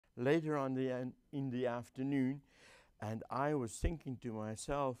later on in the afternoon, and I was thinking to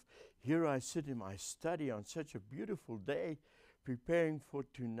myself, here I sit in my study on such a beautiful day, preparing for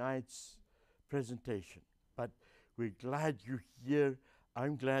tonight's presentation. But we're glad you're here.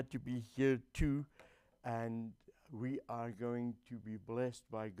 I'm glad to be here too, and we are going to be blessed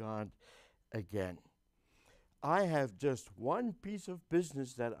by God again. I have just one piece of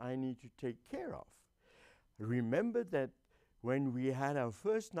business that I need to take care of. Remember that when we had our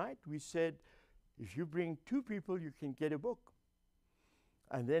first night, we said, if you bring 2 people, you can get a book.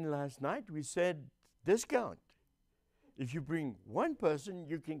 And then last night we said, discount. If you bring 1 person,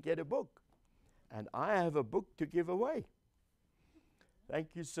 you can get a book. And I have a book to give away.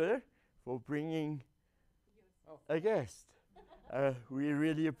 Thank you, sir, for bringing a guest. We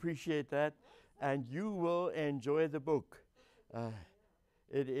really appreciate that. And you will enjoy the book.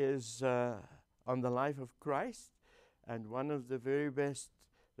 It is on the life of Christ, and one of the very best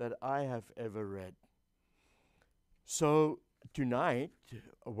that I have ever read. So tonight,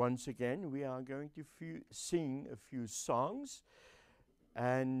 once again, we are going to sing a few songs,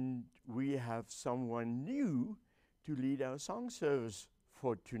 and we have someone new to lead our song service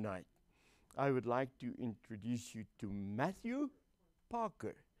for tonight. I would like to introduce you to Matthew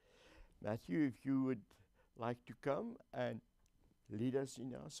Parker. Matthew, if you would like to come and lead us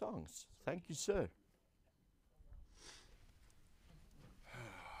in our songs. Thank you, sir.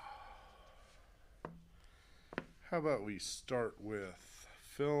 How about we start with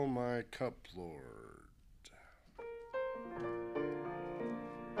Fill My Cup, Lord.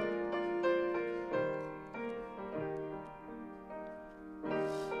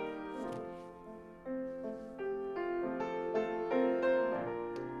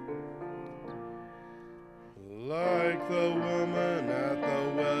 Like the woman at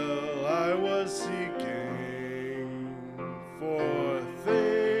the well, I was seeking for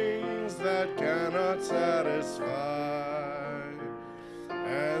things that cannot satisfy.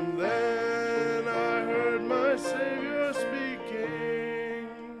 And then I heard my Savior speaking,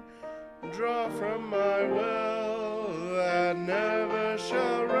 draw from my well that never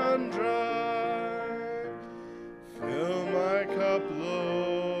shall run dry. Fill my cup,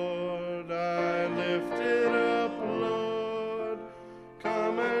 Lord, I lift it up, Lord.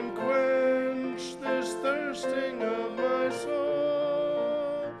 Come and quench this thirsting of my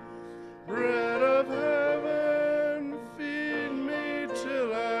soul. Bread of heaven, feed me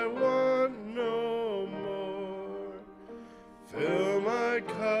till I want no more. Fill my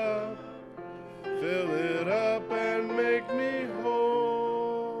cup, fill it up and make me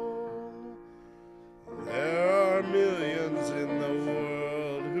whole. There are millions in the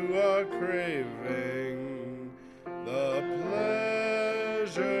world who are craving the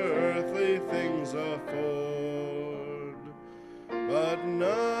pleasure earthly things afford, but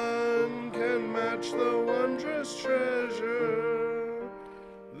none can match the wondrous treasure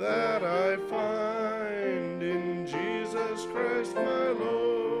that I find in Jesus Christ my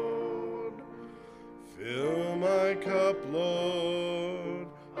Lord. Fill my cup, Lord,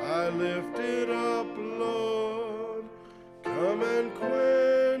 I lift it up, Lord. Come and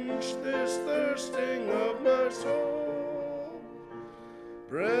quench this thirsting of my soul.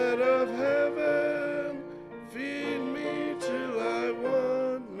 Bread of heaven, feed me till I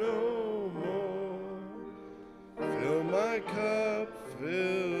want no more. Fill my cup,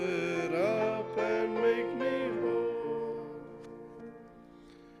 fill it up and make me whole.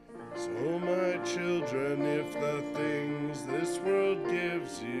 So my children, if the things this world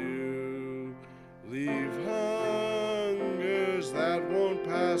gives you leave hungers that won't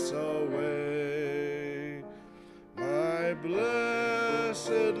pass away, my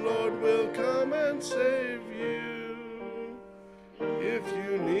blessed Lord will come and save you if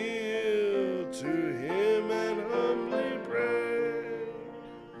you kneel to him and humbly pray.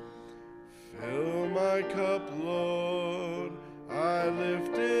 Fill my cup, Lord, I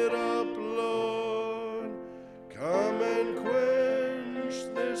lift it up, Lord. Come and quench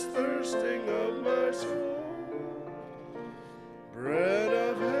this thirsting of my soul. Bread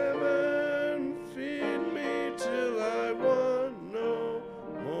of heaven, feed me till I want no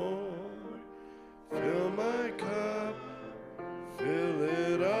more. Fill my cup, fill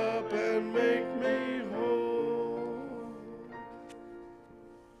it up and make me whole.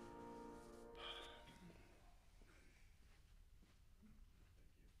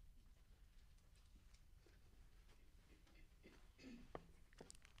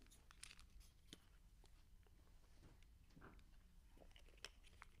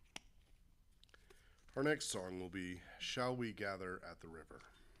 Our next song will be Shall We Gather at the River?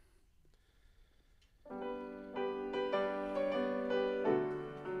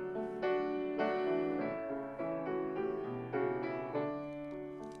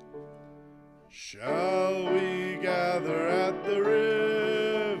 Shall we gather at the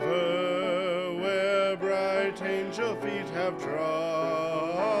river where bright angel feet have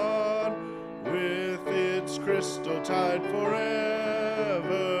trod, with its crystal tide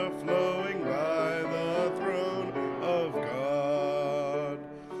forever flowing by the throne of God?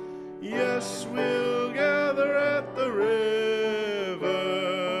 Yes, we'll gather at the river,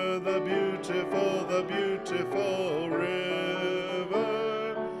 the beautiful river.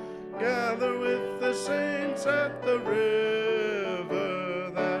 Gather with the saints at the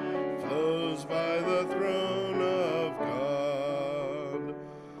river that flows by the throne of God.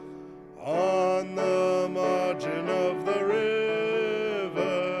 On the margin of the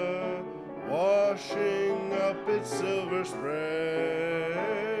river, washing up its silver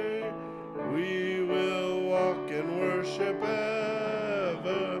spray, we will walk and worship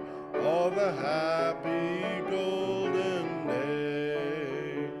ever all the happy golden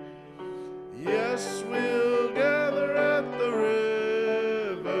day. Yes, we'll gather at the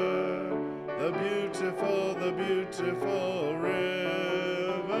river, the beautiful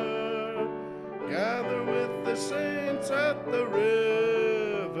river. Gather with the saints at the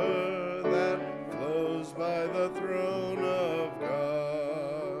river that flows by the throne of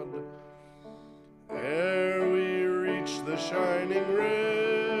God. Ere we reach the shining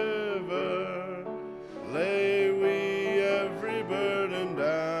river, lay we every burden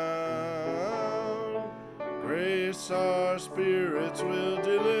down. Grace our spirits will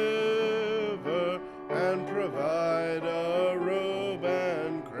deliver and provide a robe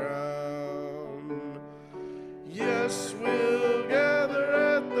and crown. Yes, we'll gather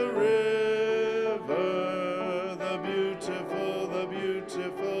at the river, the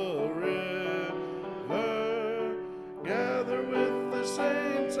beautiful river. Gather with the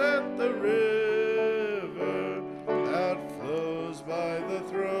saints at the river that flows by the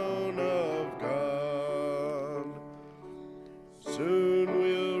throne of God. Soon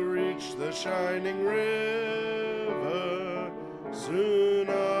we'll reach the shining river, soon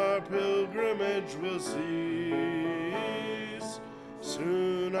our pilgrimage will cease,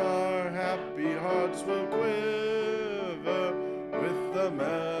 soon our happy hearts will quiver with the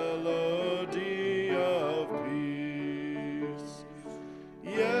melody of peace.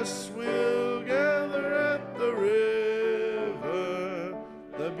 Yes, we'll gather at the river,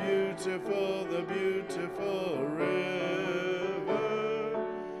 the beautiful river.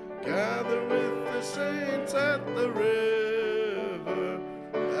 Gather with the saints at the river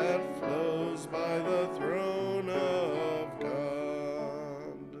that flows by the throne of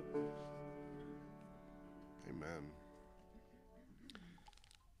God. Amen.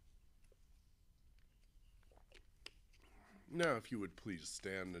 Now, if you would please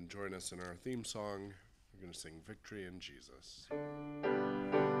stand and join us in our theme song, we're going to sing Victory in Jesus.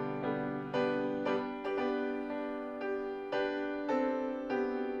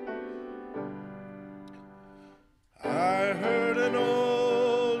 I heard an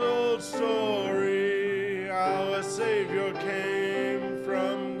old story, how a Savior came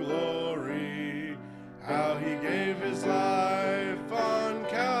from glory, how he gave his life on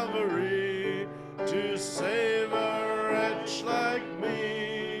Calvary to save a wretch like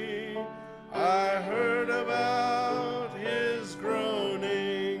me. I heard about his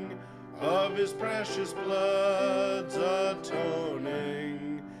groaning, of his precious blood's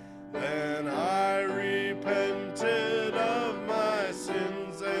atoning. Then I repented of my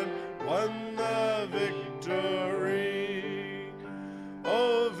sins and won the victory.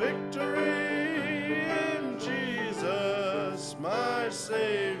 Oh, victory in Jesus, my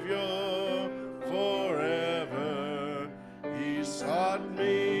Savior forever. He sought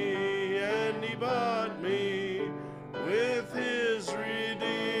me and he bought me with his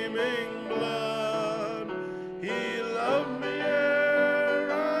redeeming blood. He loved me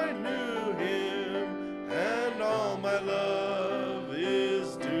ere I knew him, and all my love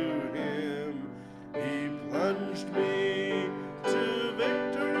is to him. He plunged me to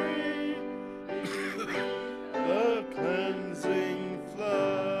victory, the cleansing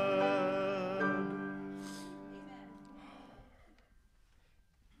flood.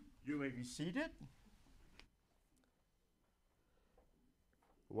 You may be seated.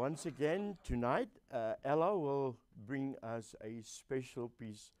 Once again, tonight, Ella will bring us a special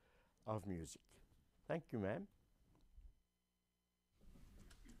piece of music. Thank you, ma'am.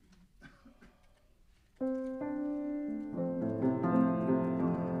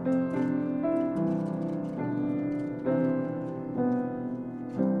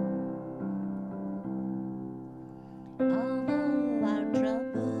 All our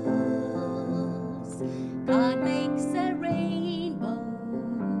troubles, God makes a rainbow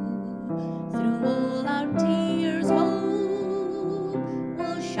through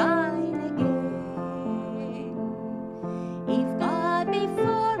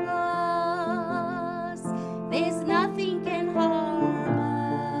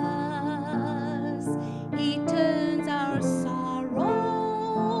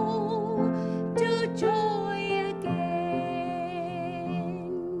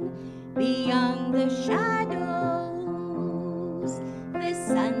Beyond the shadows, the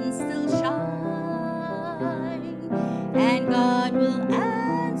sun still shines, and God will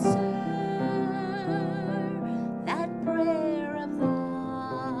answer that prayer of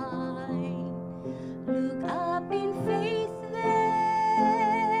thine. Look up in faith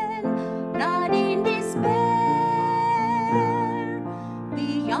then, not in despair.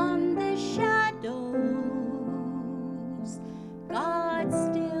 Beyond the shadows, God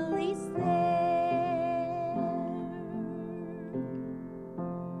still is there.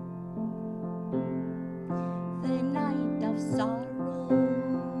 The night of sorrow,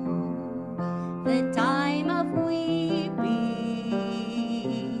 the time of weeping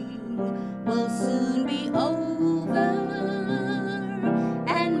will soon be over,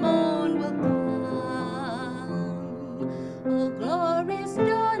 and morn will come. Oh, glorious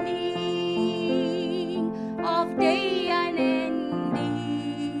dawning of day unending,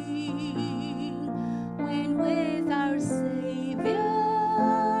 when with our Savior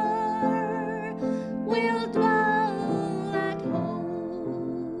we'll dwell at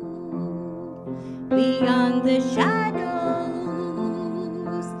home. Beyond the shadows,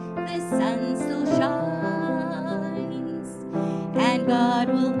 the sun still shines, and God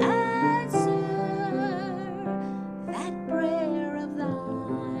will answer that prayer of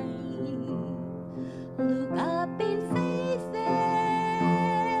thine. Look up in faith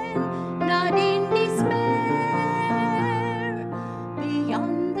then, not in despair.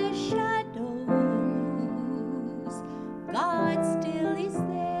 Beyond the shadows, God still is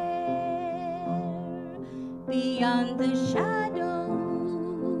there. Beyond the shadows,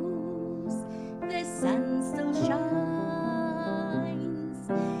 the sun still shines,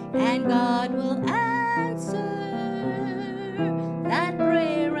 and God will answer that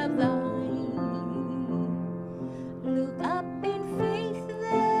prayer of thine. Look up in faith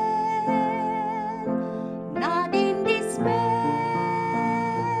then, not in despair.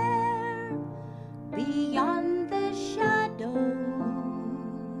 Beyond the shadows,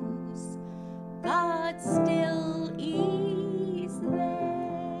 God still is there.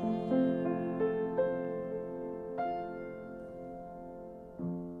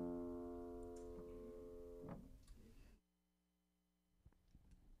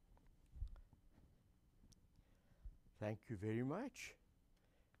 Thank you very much.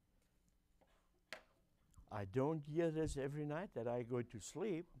 I don't hear this every night that I go to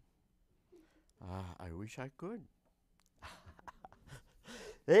sleep. I wish I could.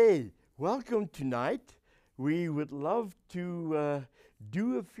 Hey, welcome tonight. We would love to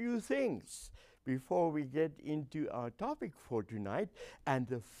do a few things before we get into our topic for tonight. And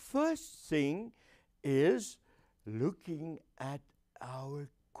the first thing is looking at our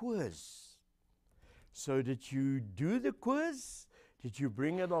quiz. So did you do the quiz? Did you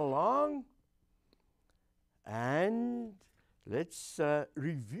bring it along? And let's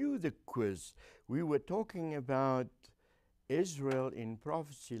review the quiz. We were talking about Israel in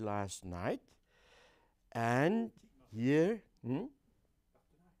prophecy last night. And here,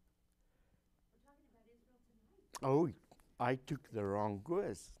 oh, I took the wrong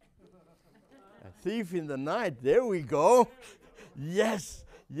quiz. A thief in the night, there we go. Yes,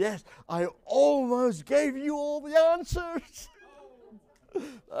 yes, I almost gave you all the answers.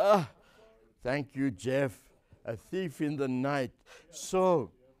 Thank you, Jeff. A thief in the night.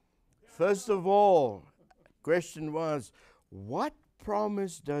 So, first of all, question was, what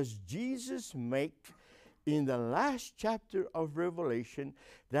promise does Jesus make in the last chapter of Revelation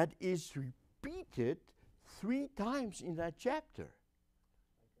that is repeated 3 times in that chapter?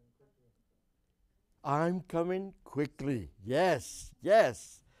 I'm coming quickly. Yes,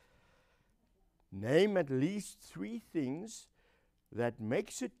 yes. Name at least 3 things that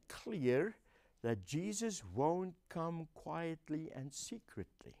makes it clear that Jesus won't come quietly and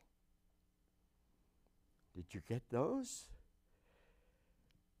secretly. Did you get those?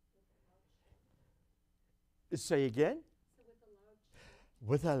 Say again?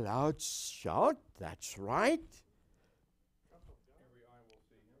 With a loud shout, that's right.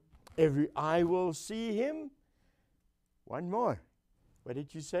 Every eye will see him. One more. What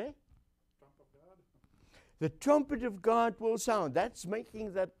did you say? The trumpet of God will sound. That's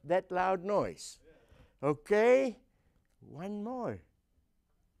making that loud noise. Okay? One more.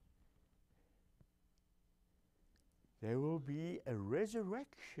 There will be a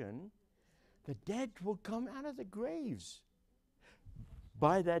resurrection. The dead will come out of the graves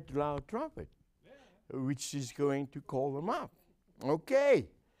by that loud trumpet, which is going to call them up. Okay.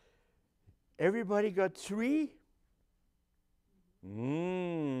 Everybody got 3?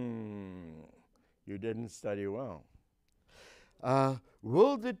 You didn't study well.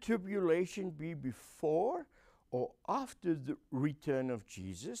 Will the tribulation be before or after the return of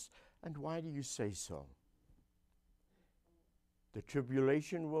Jesus? And why do you say so? The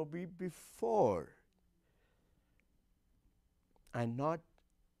tribulation will be before and not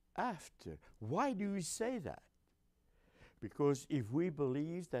after. Why do we say that? Because if we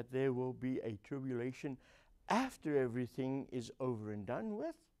believe that there will be a tribulation after everything is over and done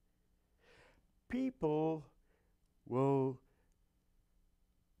with, people will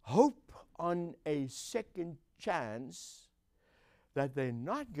hope on a second chance that they're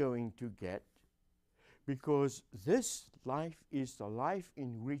not going to get, because this life is the life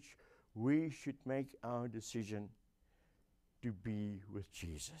in which we should make our decision to be with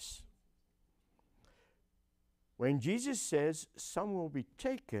Jesus. When Jesus says some will be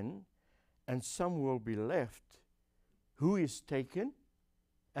taken and some will be left, who is taken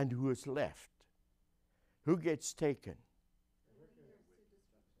and who is left? Who gets taken?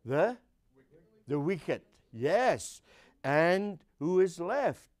 The wicked. Yes. And who is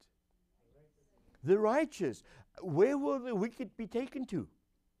left? The righteous. Where will the wicked be taken to?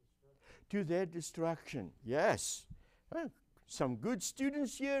 To their destruction. Yes. Some good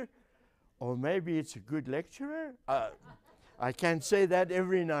students here, or maybe it's a good lecturer. I can't say that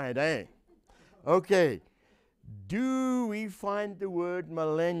every night, eh? Okay. Do we find the word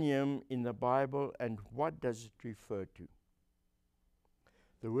millennium in the Bible, and what does it refer to?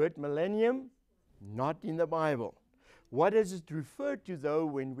 The word millennium, not in the Bible. What does it refer to, though,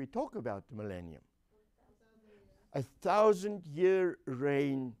 when we talk about the millennium? 1,000-year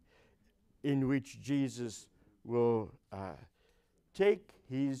reign in which Jesus will take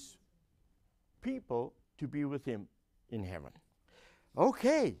his people to be with him in heaven.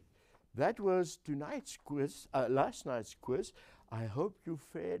 Okay, that was tonight's quiz, last night's quiz. I hope you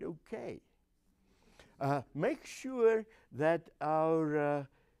fared okay. Make sure that our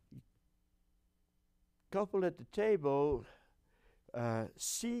couple at the table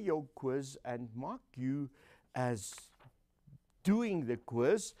see your quiz and mark you as doing the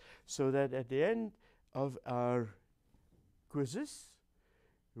quiz, so that at the end of our quizzes,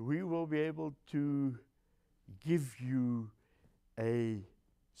 we will be able to give you a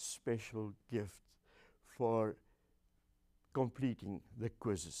special gift for completing the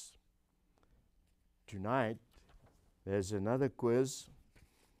quizzes. Tonight, there's another quiz,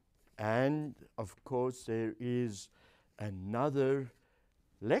 and of course there is another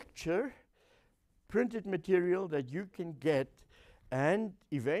lecture, printed material that you can get, and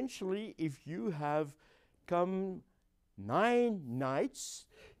eventually, if you have come 9 nights,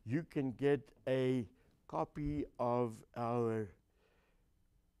 you can get a copy of our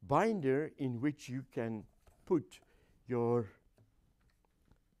binder in which you can put your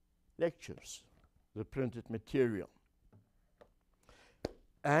lectures, the printed material.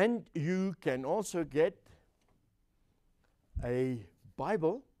 And you can also get a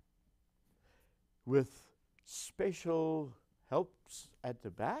Bible with special helps at the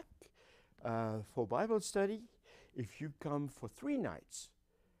back for Bible study if you come for 3 nights.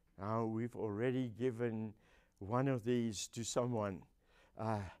 Now, we've already given one of these to someone.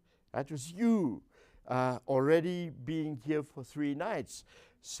 That was you, already being here for 3 nights.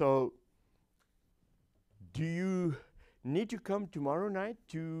 So, do you need to come tomorrow night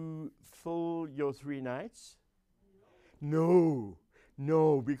to fill your 3 nights? No,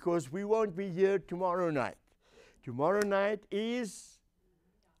 because we won't be here tomorrow night. Tomorrow night is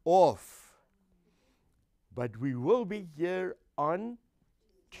off. But we will be here on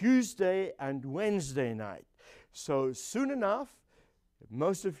Tuesday and Wednesday night. So soon enough,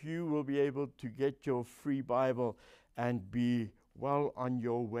 most of you will be able to get your free Bible and be well on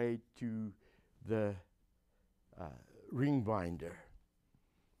your way to the ring binder.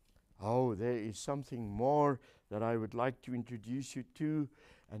 Oh, there is something more that I would like to introduce you to,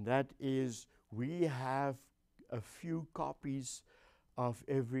 and that is we have a few copies of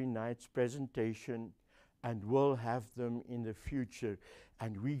every night's presentation, and we'll have them in the future.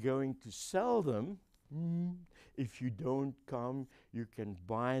 And we're going to sell them. If you don't come, you can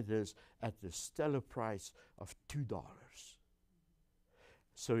buy this at the stellar price of $2.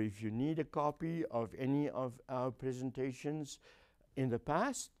 So if you need a copy of any of our presentations in the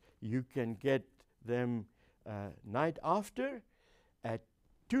past, you can get them night after at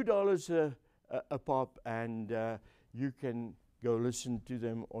 $2 a pop, and you can go listen to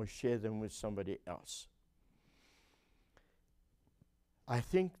them or share them with somebody else. I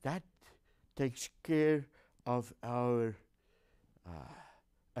think that takes care of our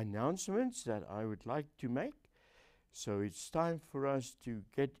announcements that I would like to make. So it's time for us to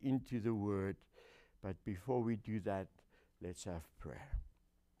get into the Word. But before we do that, Let's have prayer.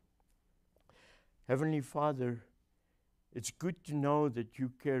 Heavenly Father, it's good to know that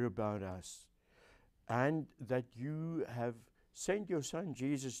you care about us and that you have sent your Son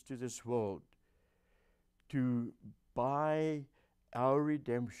Jesus to this world to buy our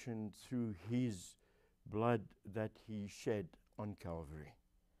redemption through his blood that he shed on Calvary.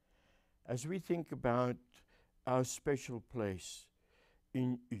 As we think about our special place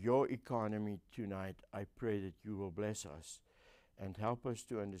in your economy tonight, I pray that you will bless us and help us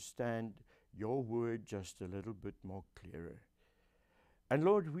to understand your word just a little bit more clearer. And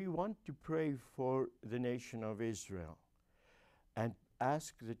Lord, we want to pray for the nation of Israel and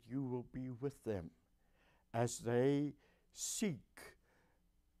ask that you will be with them as they seek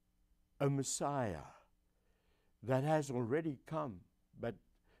a Messiah that has already come, but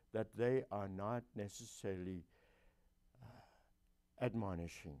that they are not necessarily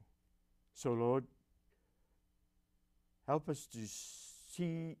admonishing. So Lord, help us to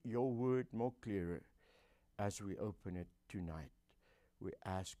see your word more clearer as we open it tonight. We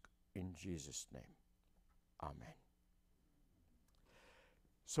ask in Jesus' name. Amen.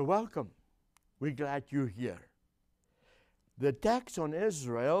 So welcome. We're glad you're here. The attacks on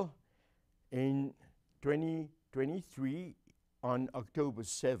Israel in 2023 on October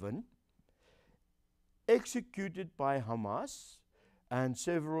 7, executed by Hamas and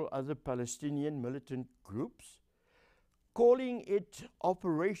several other Palestinian militant groups, calling it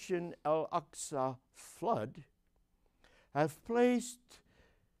Operation Al-Aqsa Flood, have placed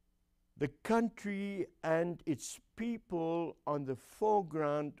the country and its people on the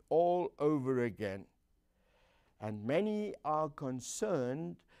foreground all over again. And many are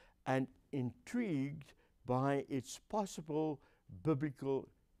concerned and intrigued by its possible biblical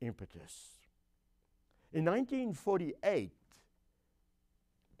impetus. In 1948,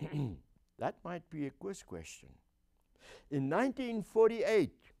 that might be a quiz question. In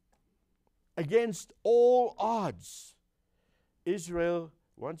 1948, against all odds, Israel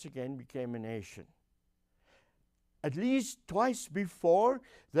once again became a nation. At least twice before,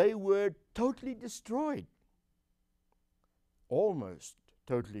 they were totally destroyed. Almost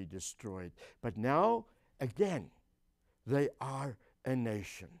totally destroyed. But now, again, they are a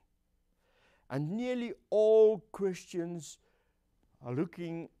nation. And nearly all Christians are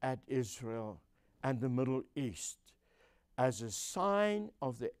looking at Israel and the Middle East as a sign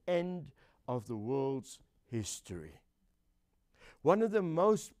of the end of the world's history. One of the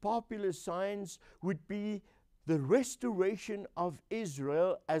most popular signs would be the restoration of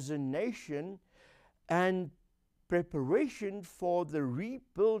Israel as a nation and preparation for the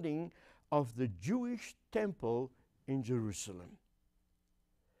rebuilding of the Jewish temple in Jerusalem.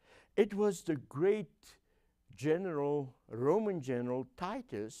 It was the great Roman general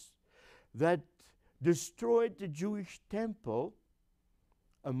Titus that destroyed the Jewish temple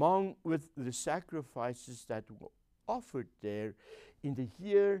along with the sacrifices that were offered there in the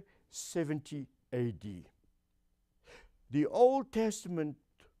year 70 AD. The Old Testament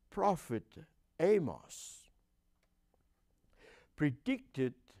prophet Amos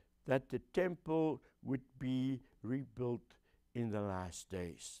predicted that the temple would be rebuilt in the last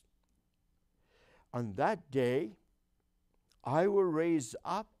days. On that day, I will raise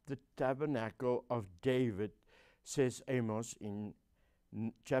up the tabernacle of David, says Amos in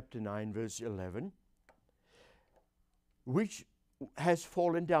chapter 9, verse 11, which has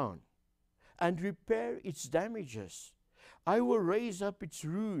fallen down, and repair its damages. I will raise up its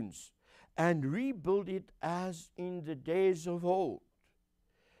ruins and rebuild it as in the days of old,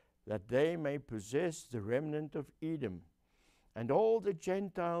 that they may possess the remnant of Edom and all the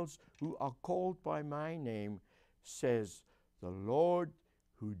Gentiles who are called by my name, says the Lord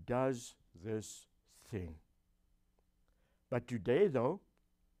who does this thing. But today, though,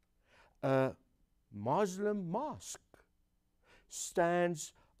 a Muslim mosque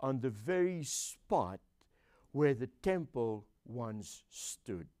stands on the very spot where the temple once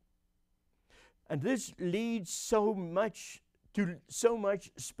stood. And this leads to so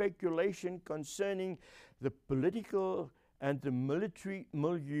much speculation concerning the political and the military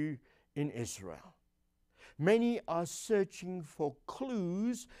milieu in Israel. Many are searching for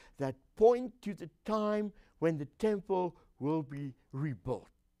clues that point to the time when the temple will be rebuilt.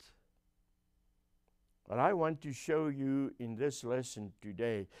 But I want to show you in this lesson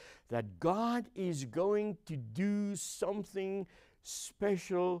today that God is going to do something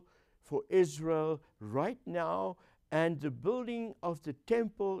special for Israel right now, and the building of the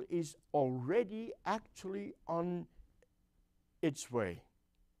temple is already actually on its way.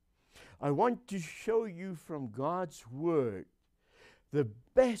 I want to show you from God's Word the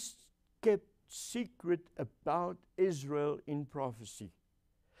best kept secret about Israel in prophecy.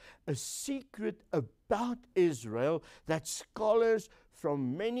 A secret about Israel that scholars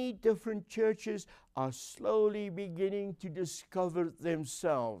from many different churches are slowly beginning to discover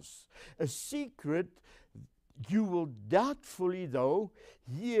themselves. A secret you will doubtfully, though,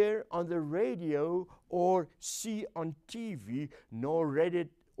 hear on the radio or see on TV, nor read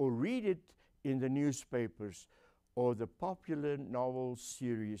it in the newspapers or the popular novel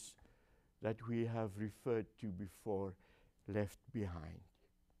series that we have referred to before, Left Behind.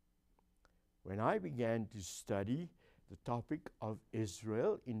 When I began to study the topic of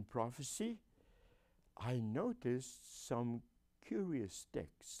Israel in prophecy, I noticed some curious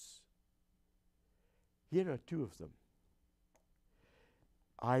texts. Here are two of them.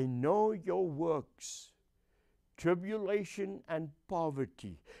 I know your works, tribulation and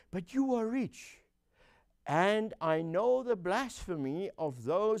poverty, but you are rich. And I know the blasphemy of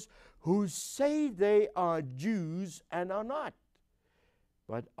those who say they are Jews and are not,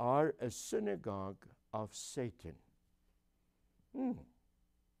 but are a synagogue of Satan.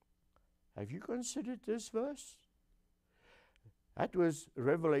 Have you considered this verse? That was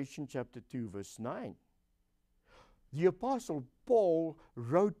Revelation chapter 2, verse 9. The Apostle Paul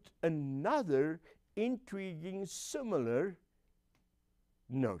wrote another intriguing, similar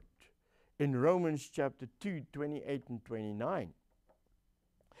note in Romans chapter 2, 28 and 29.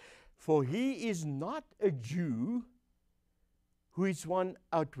 For he is not a Jew who is one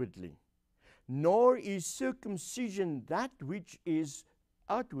outwardly, nor is circumcision that which is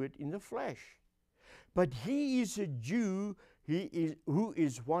outward in the flesh. But he is a Jew who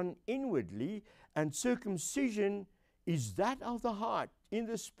is one inwardly, and circumcision is that of the heart, in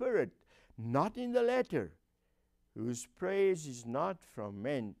the spirit, not in the letter, whose praise is not from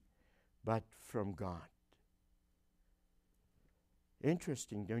men, but from God.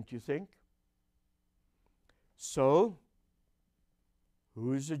 Interesting, don't you think? So,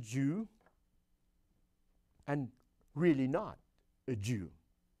 who is a Jew and really not a Jew?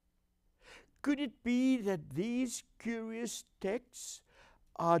 Could it be that these curious texts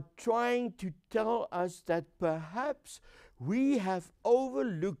are trying to tell us that perhaps we have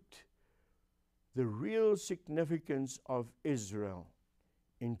overlooked the real significance of Israel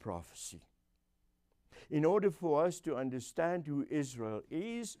in prophecy? In order for us to understand who Israel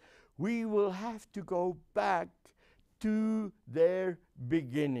is, we will have to go back to their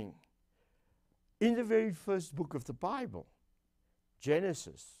beginning. In the very first book of the Bible,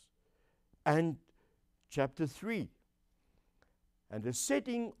 Genesis, and chapter 3. And the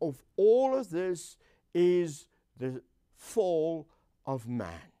setting of all of this is the fall of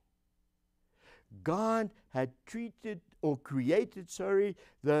man. God had created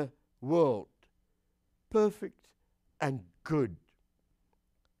the world perfect and good.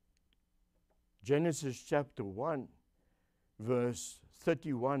 Genesis chapter 1, verse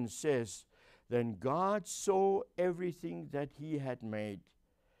 31 says, Then God saw everything that he had made,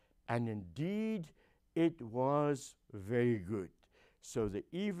 and indeed it was very good. So the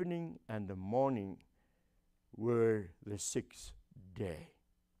evening and the morning were the sixth day.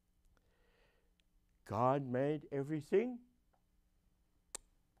 God made everything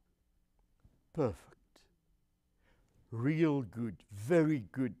perfect. Real good, very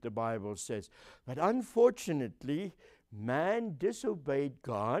good, the Bible says. But unfortunately, man disobeyed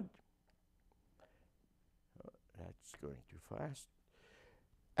God. That's going too fast.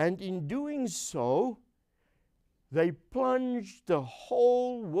 And in doing so, they plunged the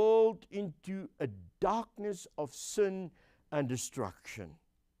whole world into a darkness of sin and destruction.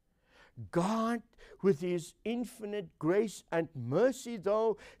 God, with his infinite grace and mercy,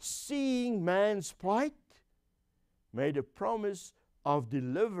 though, seeing man's plight, made a promise of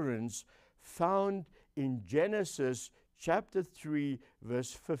deliverance found in Genesis chapter 3,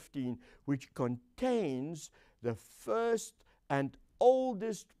 verse 15, which contains the first and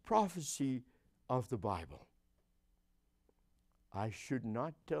oldest prophecy of the Bible. I should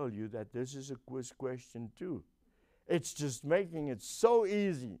not tell you that this is a quiz question too. It's just making it so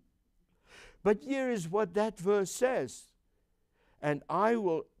easy. But here is what that verse says. And I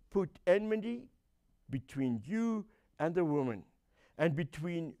will put enmity between you and the woman, and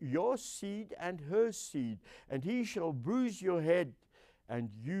between your seed and her seed, and he shall bruise your head,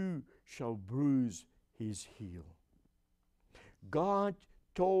 and you shall bruise his heel. God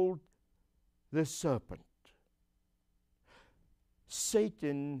told the serpent,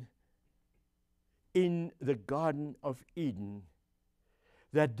 Satan, in the Garden of Eden,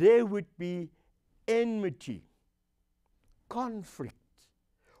 that there would be enmity, conflict,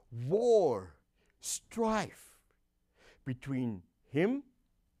 war, strife between him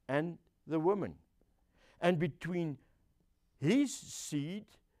and the woman, and between his seed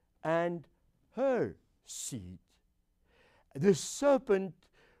and her seed. The serpent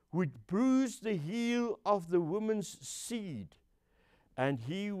would bruise the heel of the woman's seed, and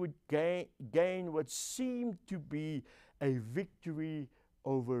he would gain what seemed to be a victory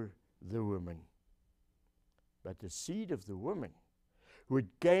over the woman. But the seed of the woman would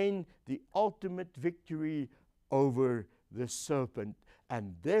gain the ultimate victory over the serpent,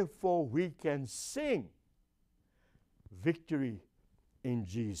 and therefore we can sing victory in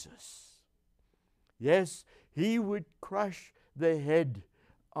Jesus. Yes, he would crush the head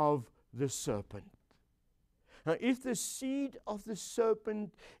of the serpent. Now, if the seed of the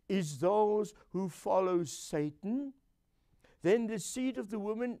serpent is those who follow Satan, then the seed of the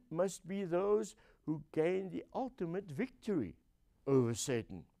woman must be those who gain the ultimate victory over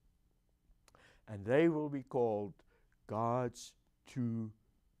Satan. And they will be called God's true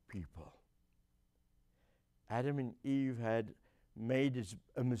people. Adam and Eve had made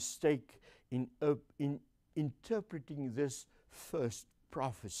a mistake in interpreting this first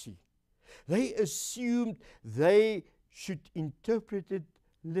prophecy. They assumed they should interpret it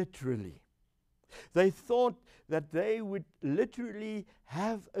literally. They thought that they would literally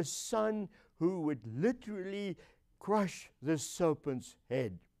have a son who would literally crush the serpent's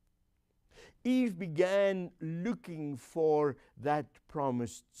head. Eve began looking for that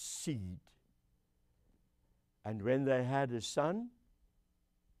promised seed. And when they had a son,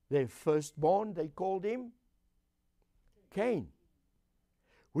 their firstborn, they called him Cain,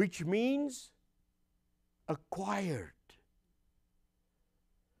 which means acquired.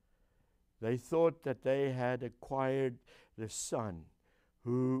 They thought that they had acquired the son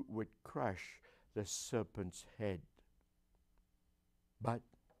who would crush the serpent's head. But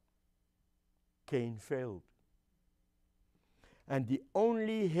Cain failed. And the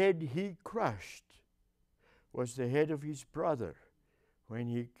only head he crushed was the head of his brother when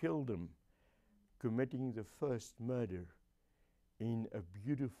he killed him, committing the first murder in a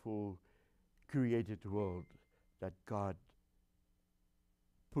beautiful created world that God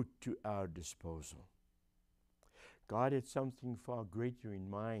put to our disposal. God had something far greater in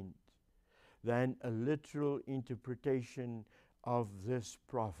mind than a literal interpretation of this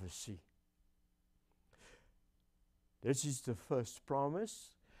prophecy. This is the first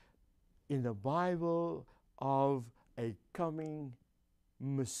promise in the Bible of a coming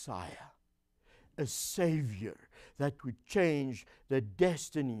Messiah, a Savior that would change the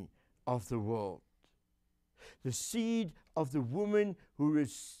destiny of the world. The seed of the woman who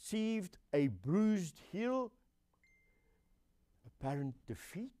received a bruised heel, apparent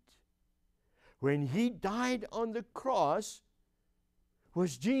defeat, when he died on the cross,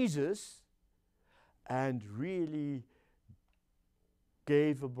 was Jesus, and really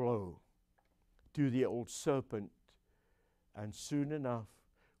gave a blow to the old serpent. And soon enough,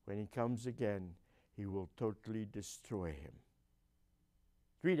 when he comes again, he will totally destroy him.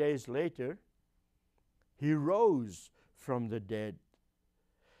 3 days later, he rose from the dead.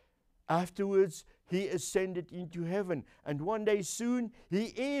 Afterwards, he ascended into heaven. And one day soon, he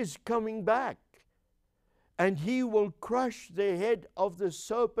is coming back. And he will crush the head of the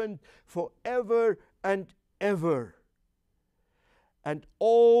serpent forever and ever. And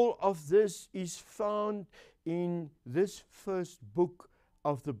all of this is found in this first book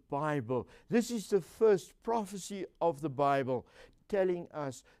of the Bible. This is the first prophecy of the Bible, telling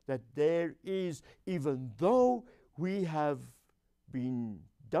us that there is, even though we have been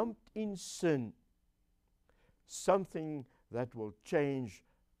dumped in sin, something that will change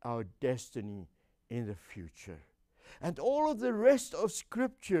our destiny in the future. And all of the rest of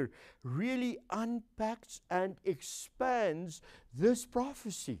Scripture really unpacks and expands this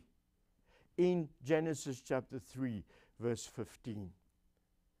prophecy in Genesis chapter 3, verse 15.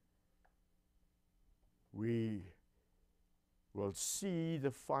 We will see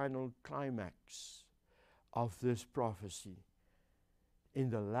the final climax of this prophecy in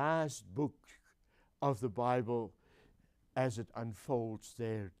the last book of the Bible as it unfolds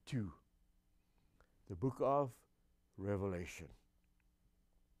there too. The book of Revelation.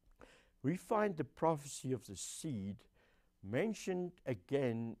 We find the prophecy of the seed mentioned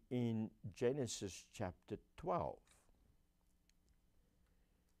again in Genesis chapter 12.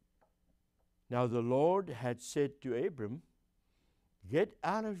 Now the Lord had said to Abram, "Get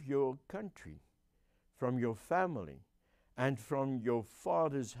out of your country, from your family, and from your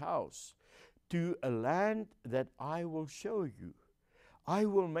father's house, to a land that I will show you. I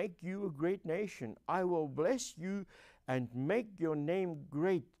will make you a great nation. I will bless you and make your name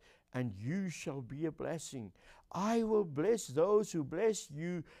great, and you shall be a blessing. I will bless those who bless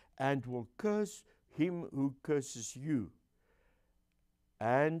you, and will curse him who curses you.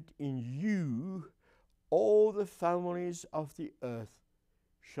 And in you all the families of the earth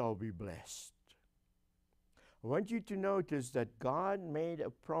shall be blessed. I want you to notice that God made a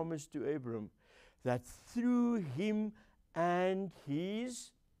promise to Abram that through him and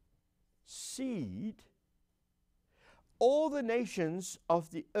his seed, all the nations of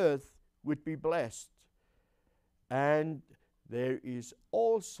the earth would be blessed. And there is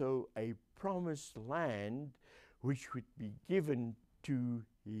also a promised land which would be given to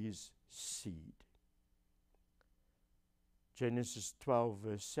his seed. Genesis 12,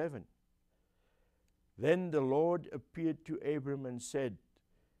 verse 7. Then the Lord appeared to Abram and said,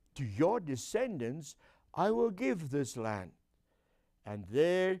 to your descendants I will give this land. And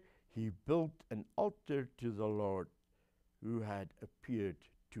there he built an altar to the Lord who had appeared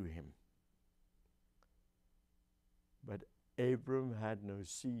to him. But Abram had no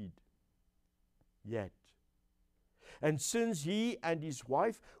seed yet. And since he and his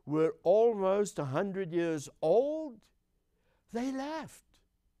wife were almost 100 years old, they laughed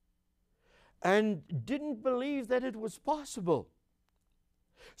and didn't believe that it was possible.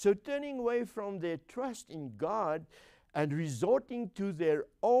 So turning away from their trust in God and resorting to their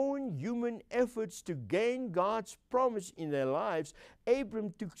own human efforts to gain God's promise in their lives,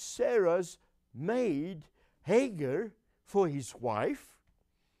 Abram took Sarah's maid, Hagar, for his wife,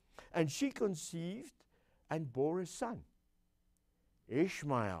 and she conceived and bore a son,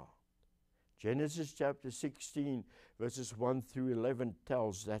 Ishmael. Genesis chapter 16, verses 1 through 11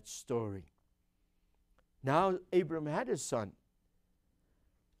 tells that story. Now Abram had a son.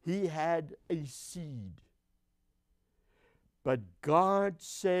 He had a seed. But God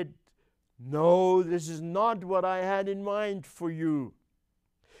said, no, this is not what I had in mind for you.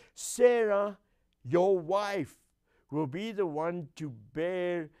 Sarah, your wife, will be the one to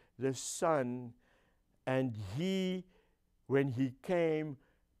bear the son. And he, when he came,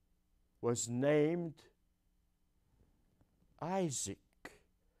 was named Isaac.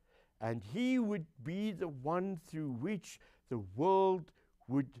 And he would be the one through which the world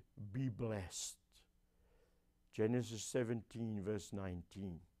would be blessed. Genesis 17, verse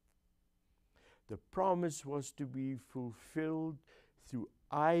 19. The promise was to be fulfilled through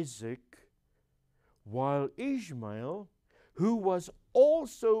Isaac, while Ishmael, who was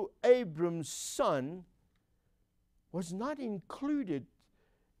also Abram's son, was not included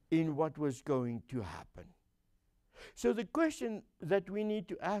in what was going to happen. So the question that we need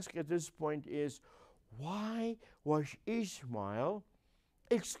to ask at this point is, why was Ishmael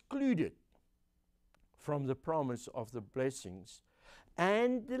excluded from the promise of the blessings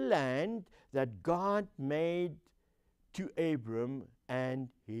and the land that God made to Abram and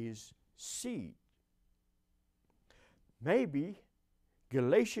his seed? Maybe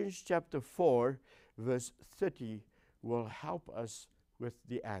Galatians chapter 4, verse 30 will help us with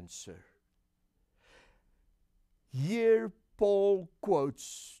the answer. Here Paul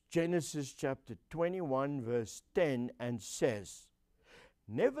quotes Genesis chapter 21, verse 10 and says,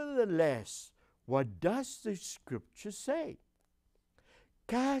 nevertheless, what does the scripture say?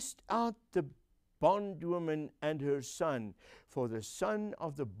 Cast out the bondwoman and her son, for the son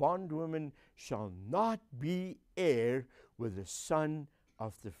of the bondwoman shall not be heir with the son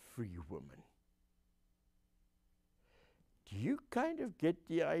of the free woman. Do you kind of get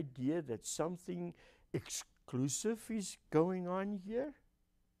the idea that something exclusive is going on here?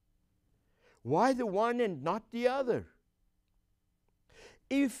 Why the one and not the other?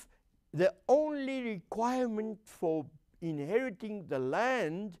 If the only requirement for inheriting the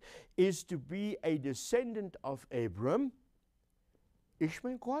land is to be a descendant of Abram,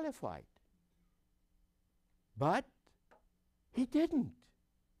 Ishmael qualified. But he didn't.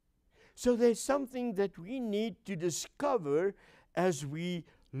 So there's something that we need to discover as we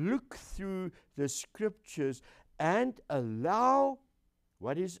look through the scriptures and allow,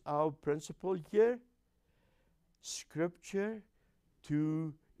 what is our principle here? Scripture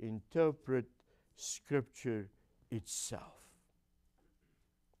to interpret Scripture itself.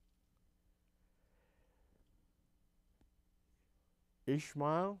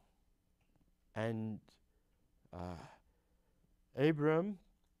 Ishmael and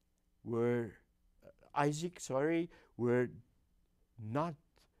Isaac were not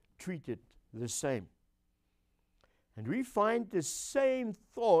treated the same. And we find the same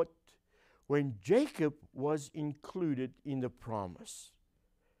thought when Jacob was included in the promise.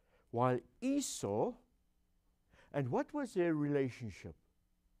 While Esau, and what was their relationship?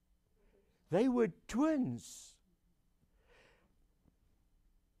 They were twins.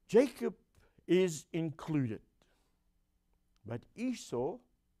 Jacob is included, but Esau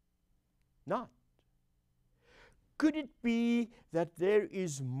not? Could it be that there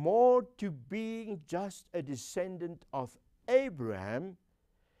is more to being just a descendant of Abraham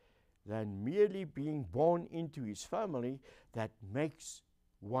than merely being born into his family that makes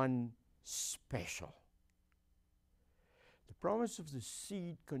one special? The promise of the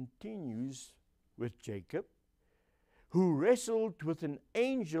seed continues with Jacob, who wrestled with an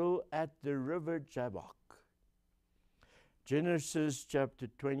angel at the river Jabbok. Genesis chapter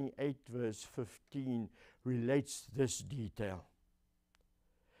 28 verse 15 relates this detail.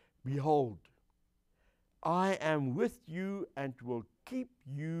 Behold, I am with you and will keep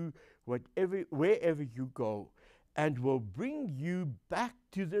you wherever you go, and will bring you back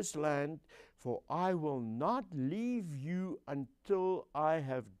to this land, for I will not leave you until I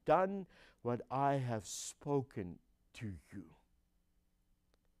have done what I have spoken to you.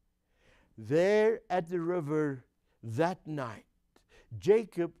 There at the river that night,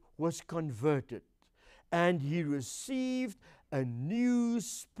 Jacob was converted, and he received a new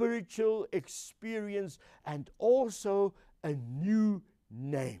spiritual experience and also a new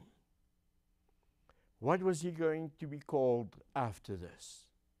name. What was he going to be called after this?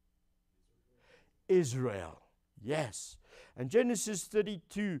 Israel. Yes. And Genesis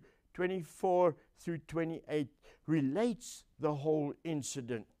 32, 24 through 28 relates the whole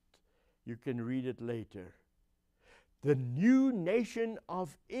incident. You can read it later. The new nation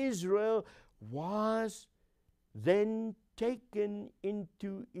of Israel was then taken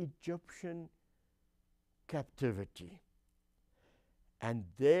into Egyptian captivity. And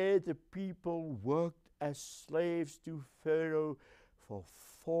there the people worked as slaves to Pharaoh for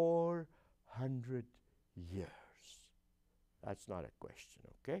 400 years. That's not a question,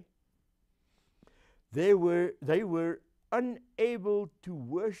 okay? They were unable to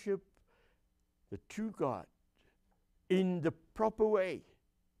worship the true God in the proper way.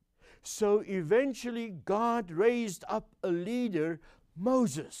 So eventually God raised up a leader,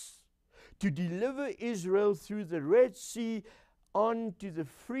 Moses, to deliver Israel through the Red Sea onto the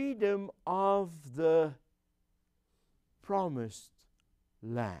freedom of the promised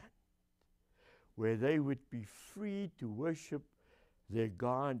land, where they would be free to worship their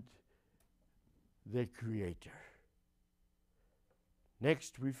God, their Creator.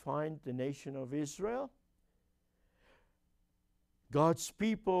 Next, we find the nation of Israel. God's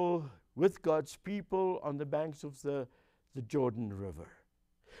people on the banks of the Jordan River,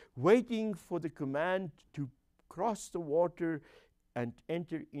 waiting for the command to cross the water and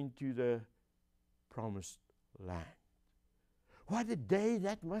enter into the promised land. What a day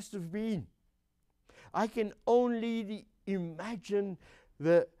that must have been. I can only imagine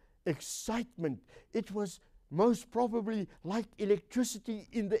the excitement. It was most probably like electricity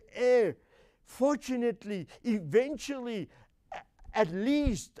in the air. Fortunately, eventually, at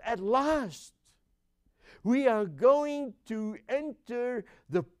last, we are going to enter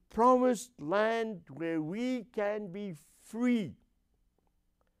the promised land where we can be free.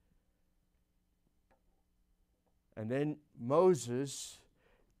 And then Moses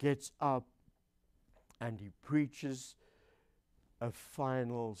gets up and he preaches a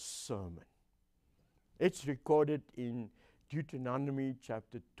final sermon. It's recorded in Deuteronomy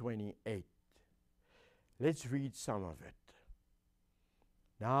chapter 28. Let's read some of it.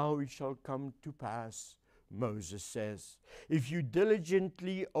 Now it shall come to pass, Moses says, if you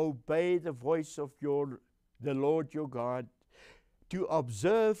diligently obey the voice of the Lord your God, to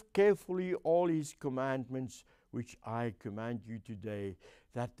observe carefully all his commandments, which I command you today,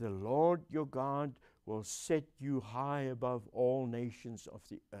 that the Lord your God will set you high above all nations of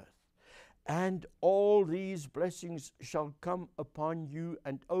the earth. And all these blessings shall come upon you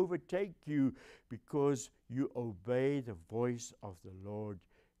and overtake you, because you obey the voice of the Lord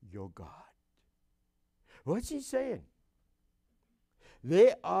your God. What's he saying?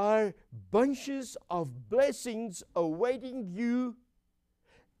 There are bunches of blessings awaiting you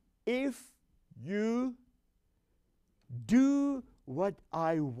if you do what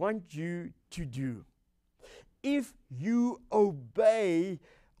I want you to do. If you obey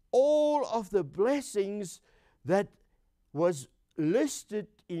all of the blessings that was listed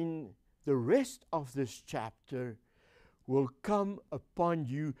in the rest of this chapter will come upon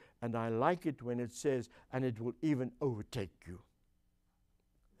you, and I like it when it says, and it will even overtake you.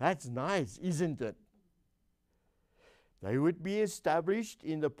 That's nice, isn't it? They would be established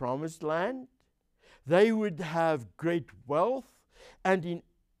in the promised land. They would have great wealth, and in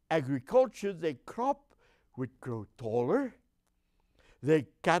agriculture, their crop would grow taller. Their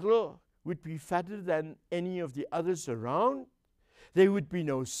cattle would be fatter than any of the others around. There would be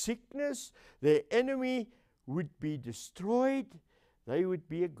no sickness. Their enemy would be destroyed. they would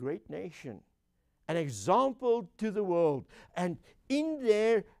be a great nation, an example to the world. And in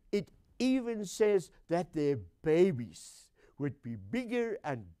there, it even says that their babies would be bigger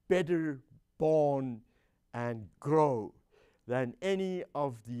and better born and grow than any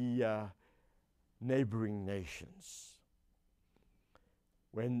of the neighboring nations.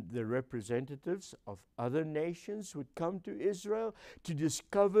 When the representatives of other nations would come to Israel to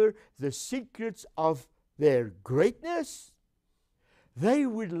discover the secrets of their greatness, they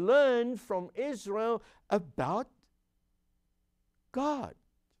would learn from Israel about God,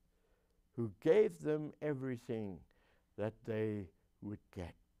 who gave them everything that they would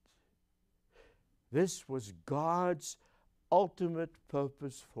get. This was God's ultimate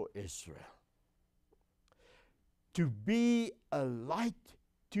purpose for Israel: to be a light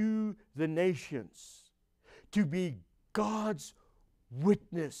to the nations, to be God's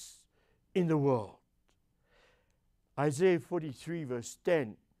witness in the world. Isaiah 43 verse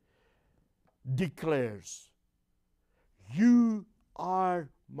 10 declares, "You are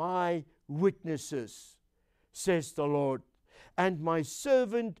my witnesses, says the Lord, and my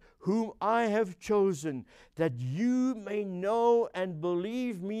servant whom I have chosen, that you may know and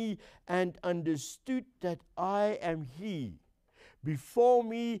believe me and understood that I am He. Before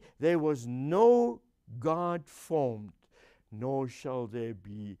me there was no God formed, nor shall there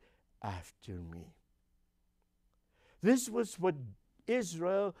be after me." This was what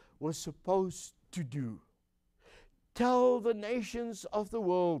Israel was supposed to do: tell the nations of the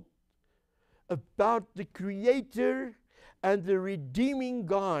world about the Creator and the redeeming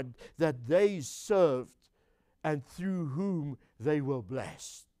God that they served and through whom they were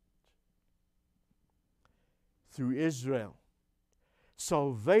blessed. Through Israel,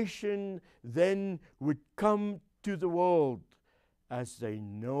 salvation then would come to the world as they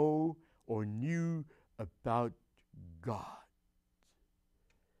know or knew about God.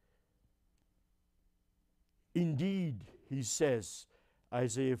 Indeed, he says,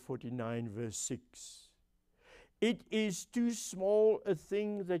 Isaiah 49 verse 6, "It is too small a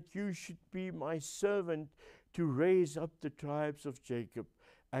thing that you should be my servant to raise up the tribes of Jacob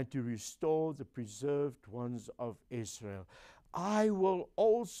and to restore the preserved ones of Israel. I will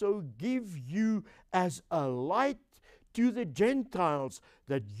also give you as a light to the Gentiles,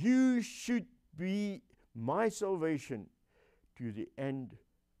 that you should be my salvation to the end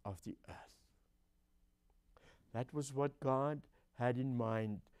of the earth." That was what God had in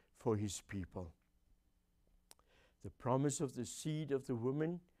mind for his people. The promise of the seed of the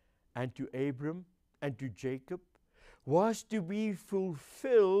woman, and to Abram and to Jacob, was to be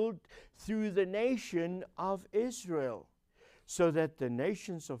fulfilled through the nation of Israel, so that the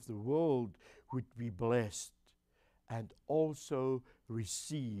nations of the world would be blessed and also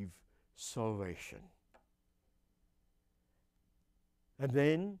receive salvation. And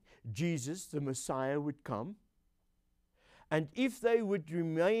then Jesus, the Messiah, would come. And if they would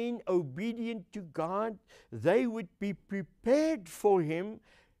remain obedient to God, they would be prepared for him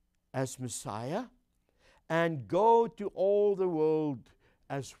as Messiah and go to all the world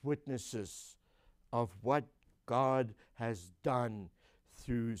as witnesses of what God has done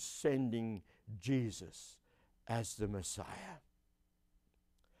through sending Jesus as the Messiah.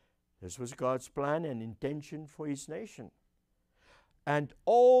 This was God's plan and intention for his nation. And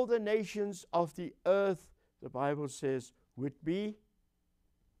all the nations of the earth, the Bible says, would be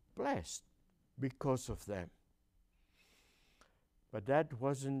blessed because of them. But that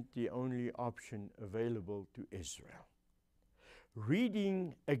wasn't the only option available to Israel.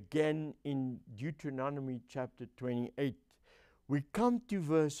 Reading again in Deuteronomy chapter 28, we come to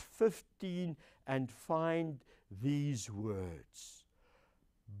verse 15 and find these words: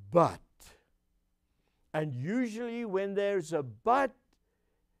 "But." And usually when there's a but,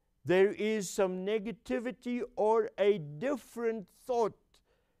 there is some negativity or a different thought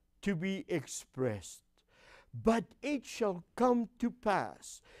to be expressed. "But it shall come to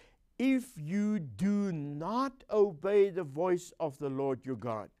pass, if you do not obey the voice of the Lord your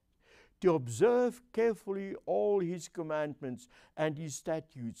God, to observe carefully all his commandments and his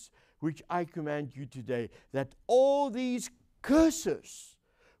statutes, which I command you today, that all these curses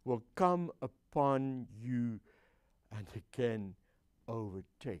will come upon you and again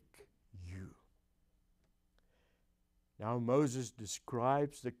overtake you." Now Moses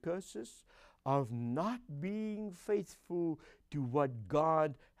describes the curses of not being faithful to what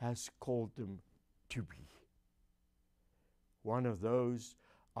God has called them to be. One of those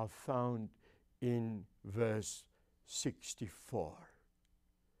are found in verse 64.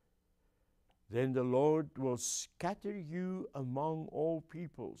 "Then the Lord will scatter you among all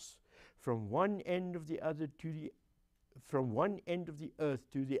peoples, from one end of the other to the from one end of the earth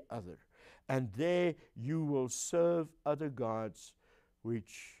to the other, and there you will serve other gods,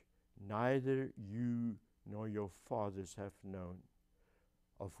 which neither you nor your fathers have known,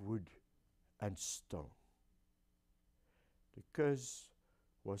 of wood and stone. The curse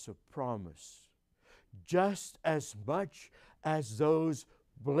was a promise, just as much as those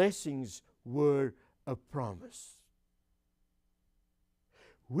blessings were a promise.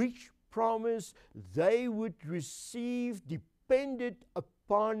 Which promise they would receive depended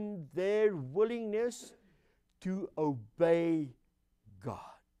upon their willingness to obey God.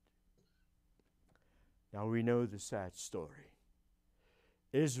 Now we know the sad story.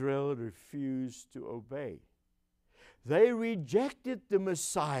 Israel refused to obey. They rejected the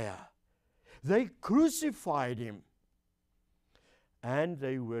Messiah. They crucified him. And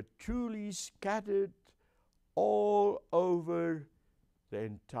they were truly scattered all over the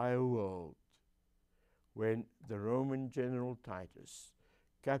entire world when the Roman general Titus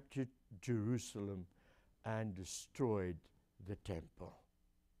captured Jerusalem and destroyed the temple.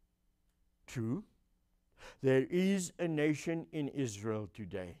 True, there is a nation in Israel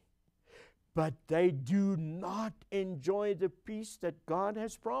today, but they do not enjoy the peace that God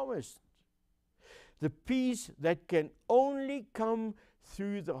has promised. The peace that can only come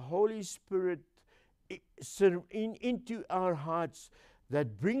through the Holy Spirit into our hearts,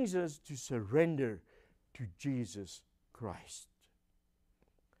 that brings us to surrender to Jesus Christ.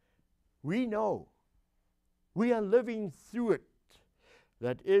 We know, we are living through it,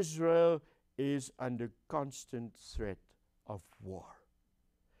 that Israel is under constant threat of war,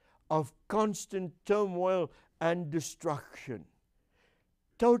 of constant turmoil and destruction,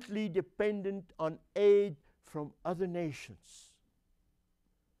 totally dependent on aid from other nations.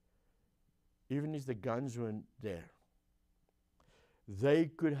 Even if the guns weren't there, they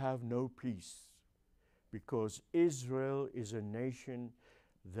could have no peace, because Israel is a nation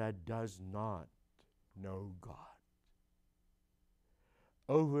that does not know God.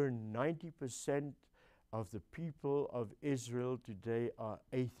 Over 90% of the people of Israel today are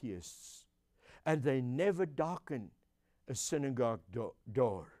atheists, and they never darken a synagogue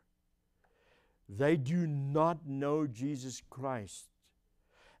door. They do not know Jesus Christ,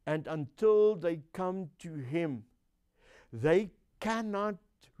 and until they come to Him, they cannot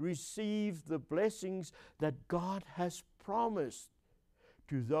receive the blessings that God has promised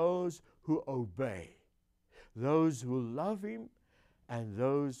to those who obey, those who love Him, and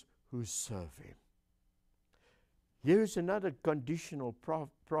those who serve Him. Here's another conditional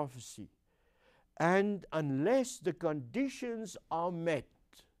prophecy. And unless the conditions are met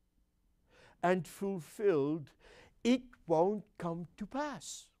and fulfilled, it won't come to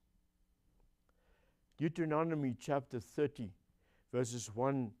pass. Deuteronomy chapter 30, verses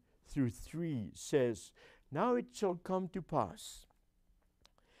 1 through 3 says, "Now it shall come to pass,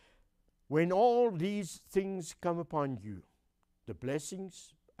 when all these things come upon you, the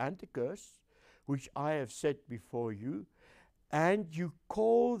blessings and the curse, which I have set before you, and you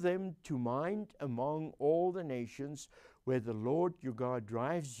call them to mind among all the nations where the Lord your God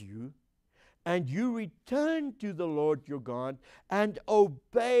drives you, and you return to the Lord your God and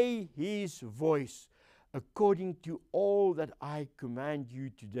obey His voice, according to all that I command you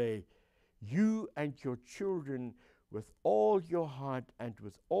today, you and your children with all your heart and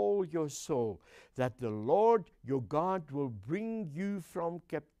with all your soul, that the Lord your God will bring you from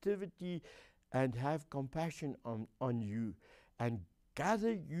captivity and have compassion on you, and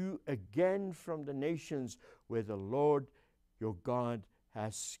gather you again from the nations where the Lord your God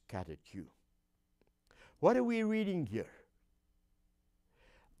has scattered you." What are we reading here?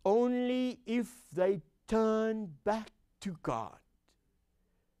 Only if they turn back to God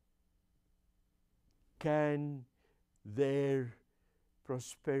can their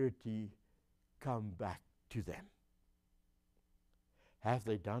prosperity come back to them. Have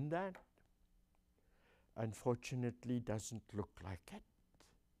they done that? Unfortunately, doesn't look like it.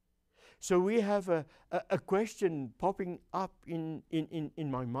 So we have a question popping up in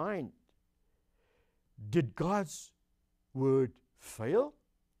my mind. Did God's word fail?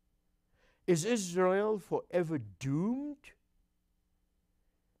 Is Israel forever doomed?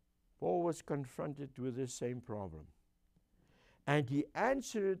 Paul was confronted with the same problem. And he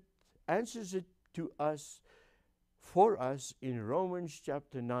answers it to us, for us, in Romans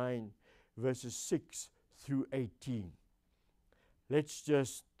chapter 9, verses 6 through 18. Let's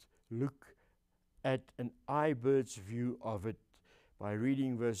just look at an eyebird's view of it by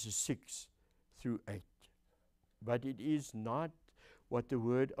reading verses 6 through 8. But it is not what the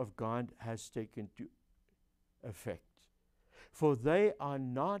word of God has taken to effect. For they are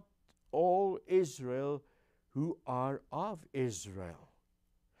not all Israel who are of Israel,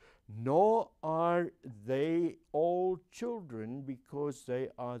 nor are they all children because they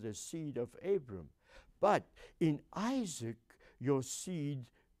are the seed of Abram. But in Isaac your seed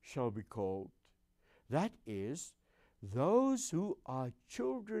shall be called. That is, those who are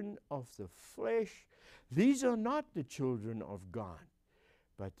children of the flesh, these are not the children of God,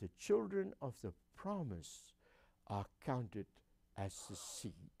 but the children of the promise are counted as the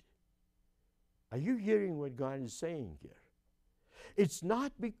seed. Are you hearing what God is saying here? It's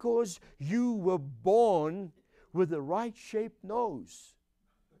not because you were born with a right-shaped nose.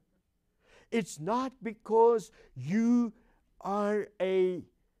 It's not because you are a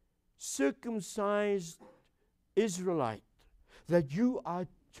circumcised Israelite that you are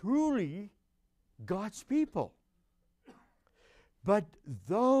truly God's people. But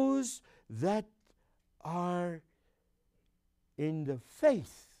those that are in the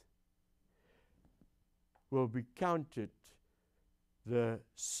faith will be counted the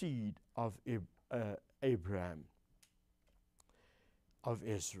seed of Abraham, of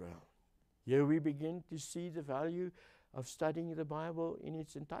Israel. Here we begin to see the value of studying the Bible in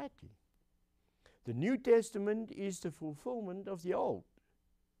its entirety. The New Testament is the fulfillment of the Old.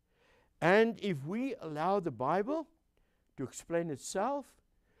 And if we allow the Bible to explain itself,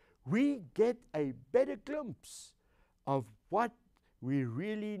 we get a better glimpse of what we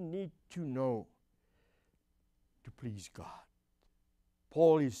really need to know to please God.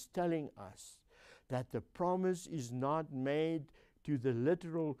 Paul is telling us that the promise is not made to the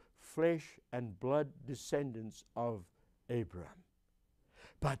literal flesh and blood descendants of Abraham,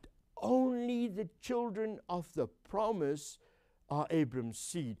 but only the children of the promise are Abraham's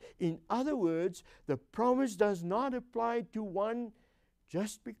seed. In other words, the promise does not apply to one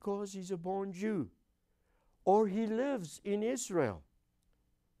just because he's a born Jew or he lives in Israel.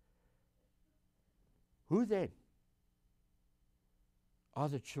 Who then are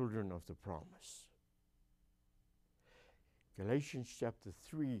the children of the promise? Galatians chapter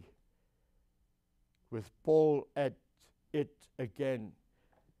 3, with Paul at it again,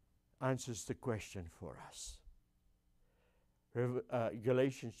 answers the question for us.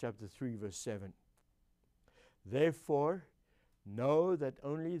 Galatians chapter 3, verse 7. Therefore, know that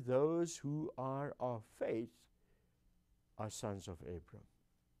only those who are of faith are sons of Abraham.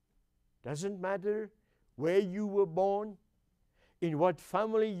 Doesn't matter where you were born, in what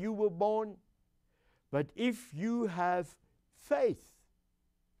family you were born, but if you have faith,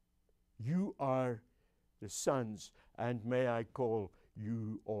 you are the sons, and may I call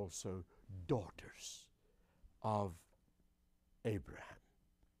you also daughters of Abraham.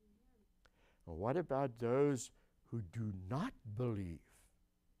 And what about those who do not believe?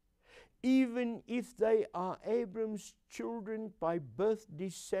 Even if they are Abraham's children by birth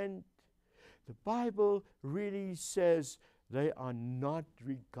descent, the Bible really says they are not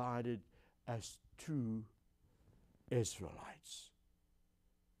regarded as true Israelites.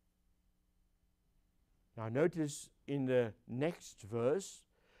 Now notice in the next verse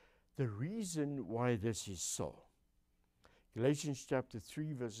the reason why this is so. Galatians chapter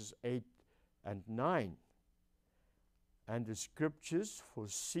 3, verses 8 and 9. And the scriptures,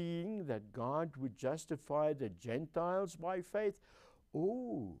 foreseeing that God would justify the Gentiles by faith.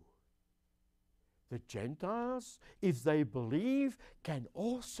 Oh, the Gentiles, if they believe, can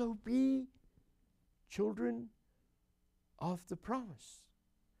also be children of the promise.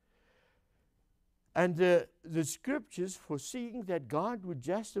 And the scriptures, foreseeing that God would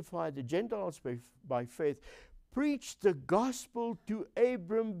justify the Gentiles by faith, preached the gospel to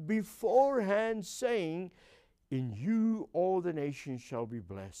Abram beforehand, saying, in you all the nations shall be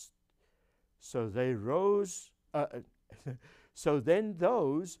blessed. So they rose. So then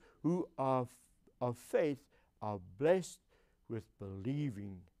those who are of faith are blessed with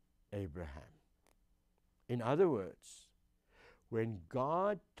believing Abraham. In other words, when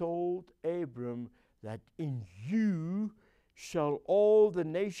God told Abram that in you shall all the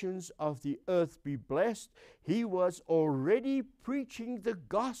nations of the earth be blessed, he was already preaching the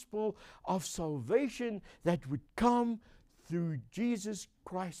gospel of salvation that would come through Jesus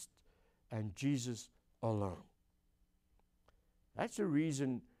Christ and Jesus alone. That's the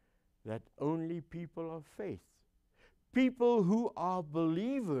reason that only people of faith, people who are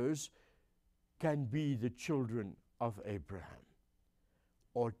believers, can be the children of Abraham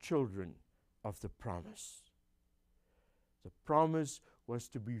or children of the promise. The promise was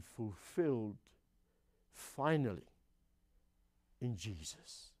to be fulfilled finally in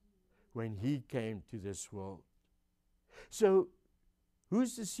Jesus when he came to this world. So,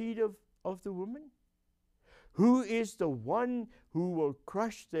 who's the seed of the woman? Who is the one who will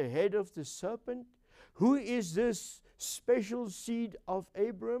crush the head of the serpent? Who is this special seed of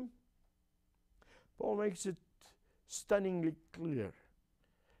Abram? Paul makes it stunningly clear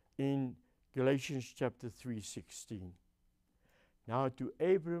in Galatians chapter 3:16. Now to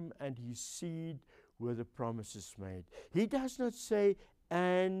Abram and his seed were the promises made. He does not say,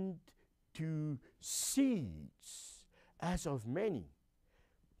 and to seeds, as of many,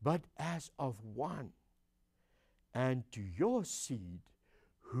 but as of one, and to your seed,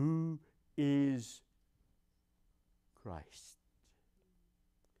 who is Christ.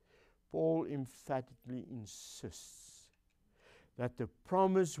 Paul emphatically insists that the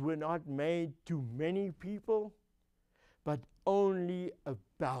promise were not made to many people, but only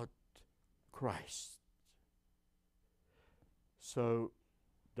about Christ. So,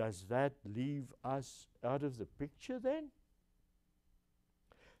 does that leave us out of the picture then?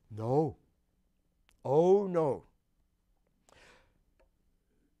 No. Oh no.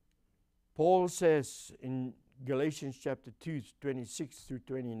 Paul says in Galatians chapter 2, 26 through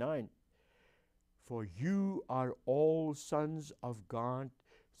 29, for you are all sons of God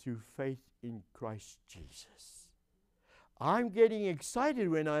through faith in Christ Jesus. I'm getting excited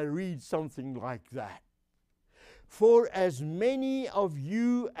when I read something like that. For as many of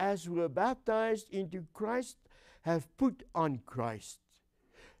you as were baptized into Christ have put on Christ.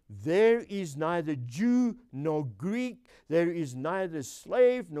 There is neither Jew nor Greek, there is neither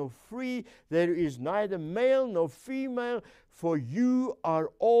slave nor free, there is neither male nor female, for you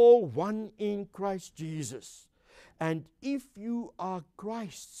are all one in Christ Jesus. And if you are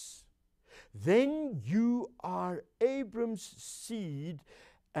Christ's, then you are Abram's seed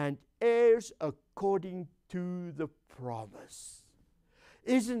and heirs according to the promise.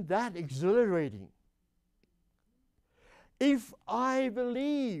 Isn't that exhilarating? If I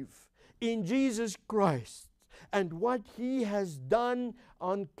believe in Jesus Christ and what He has done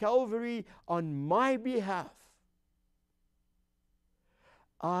on Calvary on my behalf,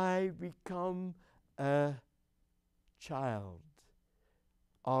 I become a child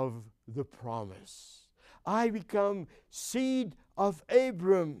of the promise. I become seed of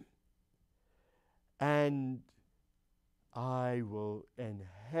Abram, and I will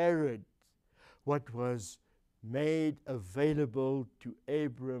inherit what was made available to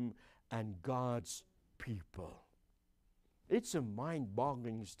Abram and God's people. It's a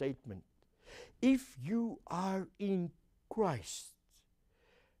mind-boggling statement. If you are in Christ,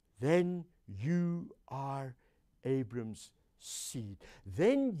 then you are Abram's seed.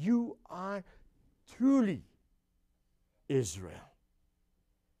 Then you are truly Israel.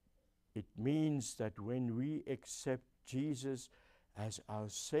 It means that when we accept Jesus as our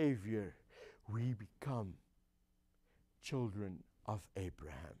Savior, we become children of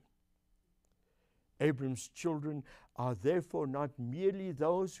Abraham. Abram's children are therefore not merely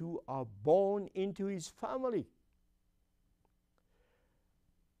those who are born into his family,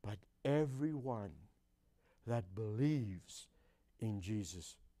 but everyone that believes in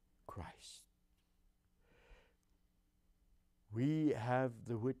Jesus Christ. We have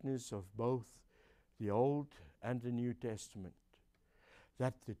the witness of both the Old and the New Testament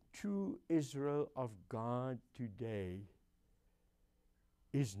that the true Israel of God today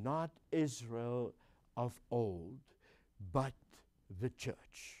is not Israel of old, but the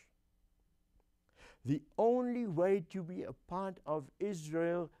church. The only way to be a part of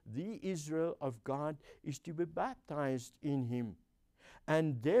Israel, the Israel of God, is to be baptized in Him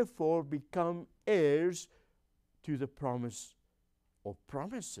and therefore become heirs to the promise or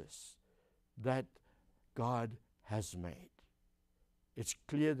promises that God has made. It's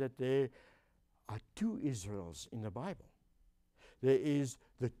clear that there are two Israels in the Bible. There is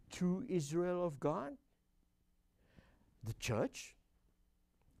the true Israel of God, the church,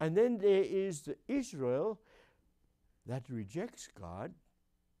 and then there is the Israel that rejects God,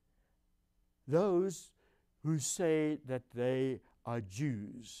 those who say that they are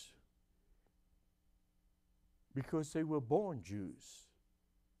Jews because they were born Jews,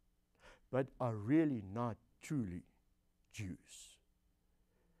 but are really not truly Jews.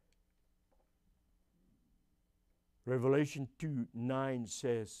 Revelation 2:9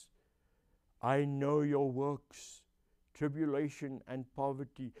 says, I know your works, tribulation and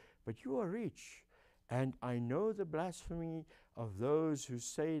poverty, but you are rich. And I know the blasphemy of those who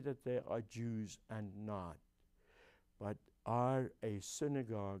say that they are Jews and not, but are a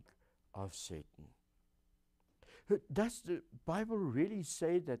synagogue of Satan. Does the Bible really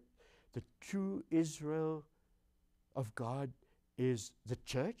say that the true Israel of God is the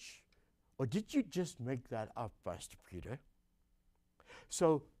church? Or did you just make that up, Pastor Peter?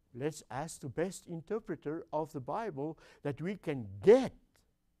 So let's ask the best interpreter of the Bible that we can get.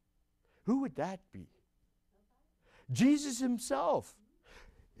 Who would that be? Jesus himself,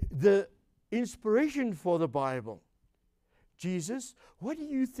 the inspiration for the Bible. Jesus, what do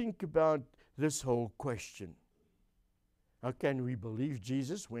you think about this whole question? How can we believe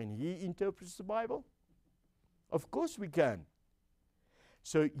Jesus when he interprets the Bible? Of course we can.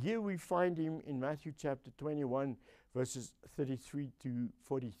 So here we find him in Matthew chapter 21, verses 33 to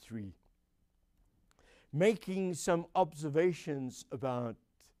 43, making some observations about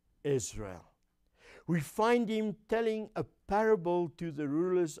Israel. We find him telling a parable to the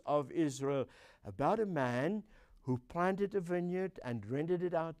rulers of Israel about a man who planted a vineyard and rented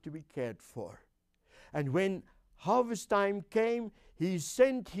it out to be cared for. And when harvest time came, he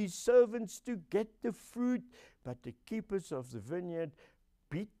sent his servants to get the fruit, but the keepers of the vineyard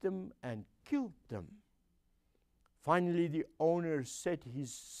beat them and killed them. Finally, the owner sent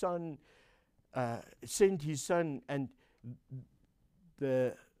his son, and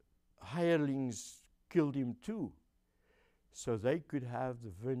the hirelings killed him too, so they could have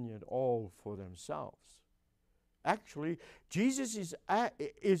the vineyard all for themselves. Actually, Jesus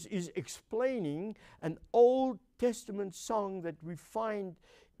is explaining an Old Testament song that we find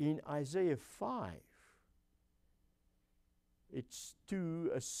in Isaiah 5. It's too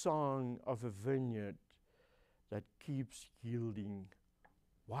a song of a vineyard that keeps yielding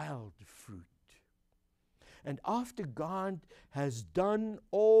wild fruit. And after God has done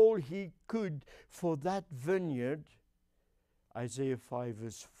all he could for that vineyard, Isaiah 5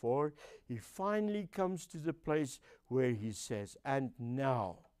 verse 4, he finally comes to the place where he says, "And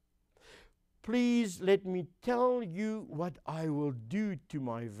now, please let me tell you what I will do to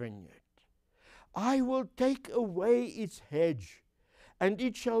my vineyard. I will take away its hedge, and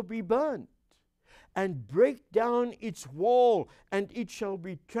it shall be burnt, and break down its wall, and it shall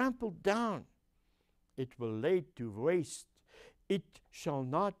be trampled down. It will lay to waste. It shall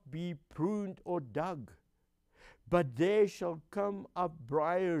not be pruned or dug. But there shall come up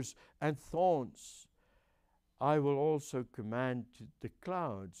briars and thorns. I will also command to the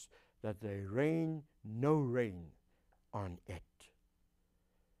clouds that they rain no rain on it."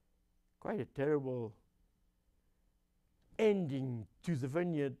 Quite a terrible ending to the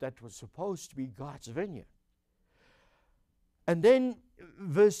vineyard that was supposed to be God's vineyard. And then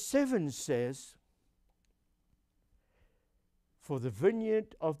verse 7 says, "For the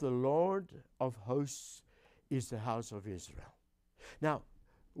vineyard of the Lord of hosts is the house of Israel." Now,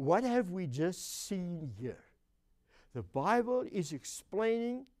 what have we just seen here? The Bible is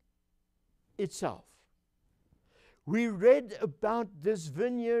explaining itself. We read about this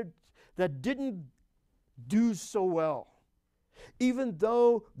vineyard that didn't do so well, even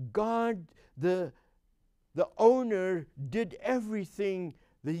though God, the owner, did everything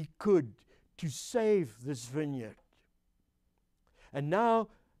that he could to save this vineyard. And now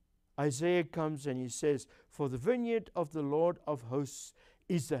Isaiah comes and he says, "For the vineyard of the Lord of hosts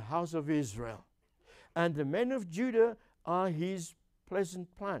is the house of Israel, and the men of Judah are his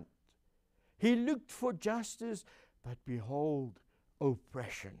pleasant plant. He looked for justice, but behold,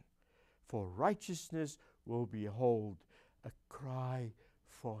 oppression. For righteousness will behold a cry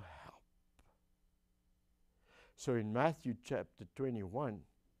for help." So in Matthew chapter 21,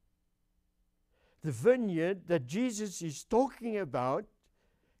 the vineyard that Jesus is talking about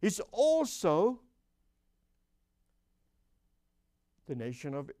is also the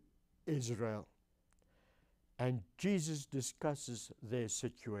nation of Israel. And Jesus discusses their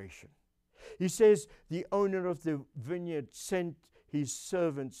situation. He says the owner of the vineyard sent his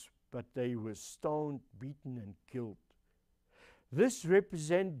servants, but they were stoned, beaten, and killed. This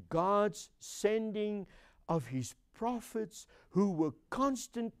represents God's sending of his prophets who were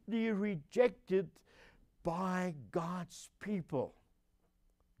constantly rejected by God's people,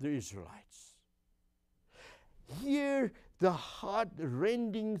 the Israelites. Hear the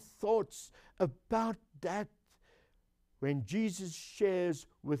heart-rending thoughts about that when Jesus shares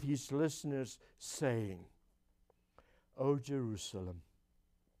with his listeners, saying, "O Jerusalem,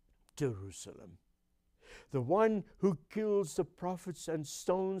 Jerusalem, the one who kills the prophets and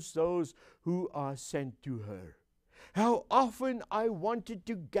stones those who are sent to her. How often I wanted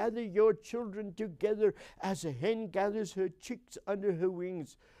to gather your children together as a hen gathers her chicks under her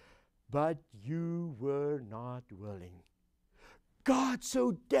wings, but you were not willing." God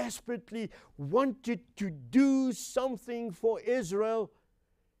so desperately wanted to do something for Israel,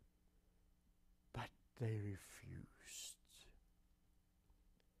 but they refused.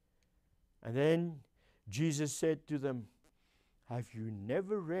 And then Jesus said to them, "Have you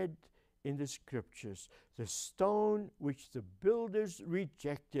never read in the scriptures, the stone which the builders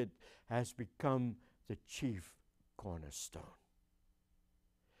rejected has become the chief cornerstone?"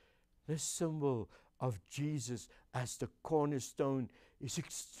 This symbol of Jesus as the cornerstone is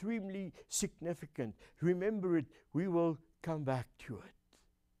extremely significant. Remember it, we will come back to it.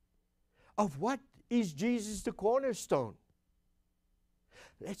 Of what is Jesus the cornerstone?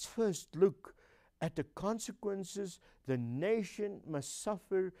 Let's first look at the consequences the nation must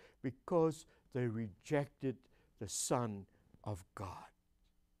suffer because they rejected the Son of God.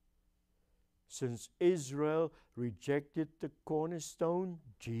 Since Israel rejected the cornerstone,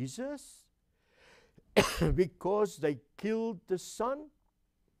 Jesus, because they killed the Son,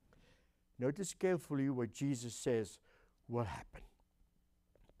 notice carefully what Jesus says will happen.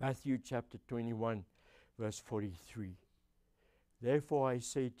 Matthew chapter 21, verse 43. Therefore I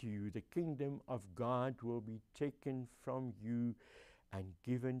say to you, the kingdom of God will be taken from you and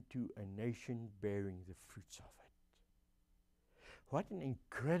given to a nation bearing the fruits of it. What an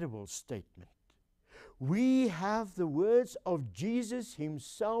incredible statement. We have the words of Jesus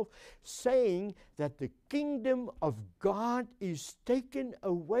himself saying that the kingdom of God is taken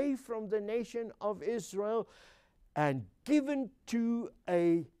away from the nation of Israel and given to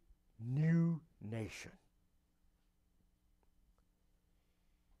a new nation.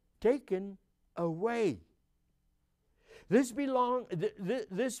 Taken away. This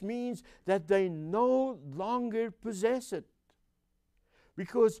means that they no longer possess it.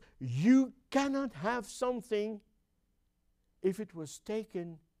 Because you cannot have something if it was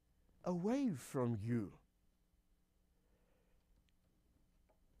taken away from you.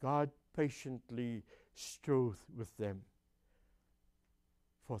 God patiently strove with them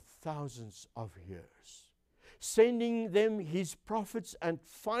for thousands of years, sending them his prophets and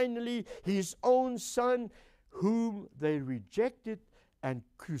finally his own Son, whom they rejected and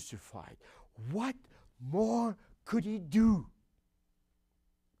crucified. What more could he do?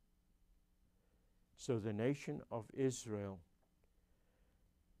 So the nation of Israel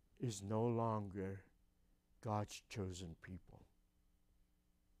is no longer God's chosen people.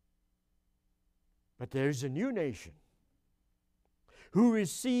 But there is a new nation who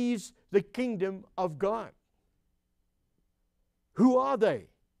receives the kingdom of God. Who are they?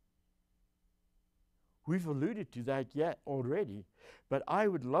 We've alluded to that yet already, but I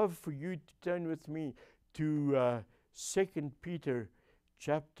would love for you to turn with me to 2 Peter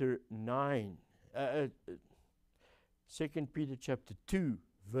chapter 9. 2 Peter chapter 2,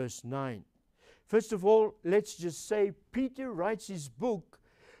 verse 9. First of all, let's just say Peter writes his book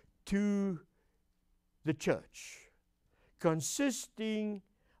to the church, consisting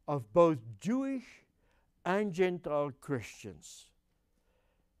of both Jewish and Gentile Christians.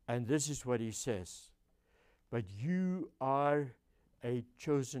 And this is what he says: but you are a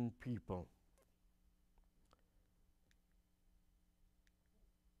chosen people.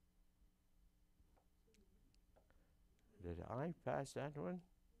 Did I pass that one?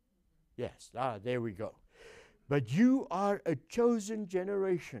 Yes, there we go. But you are a chosen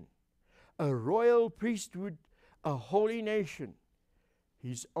generation, a royal priesthood, a holy nation,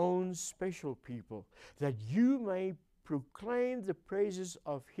 his own special people, that you may proclaim the praises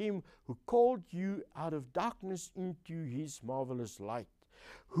of him who called you out of darkness into his marvelous light,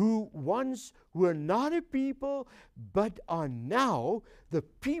 who once were not a people, but are now the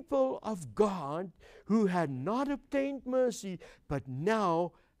people of God, who had not obtained mercy, but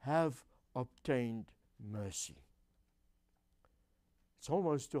now have obtained mercy. It's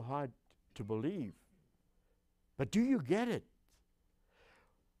almost too hard to believe. But do you get it?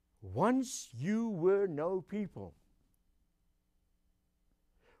 Once you were no people.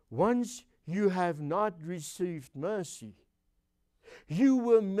 Once you have not received mercy. You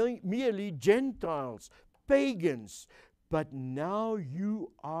were merely Gentiles, pagans, but now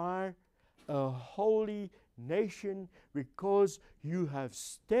you are a holy nation because you have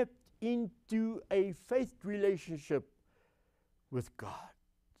stepped into a faith relationship with God.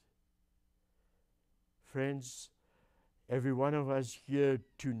 Friends, every one of us here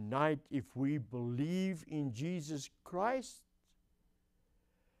tonight, if we believe in Jesus Christ,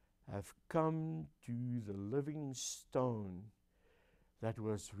 have come to the living stone that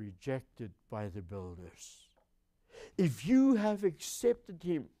was rejected by the builders. If you have accepted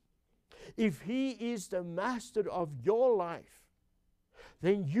him, if he is the master of your life,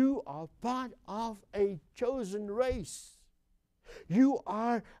 then you are part of a chosen race. You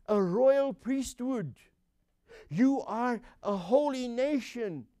are a royal priesthood. You are a holy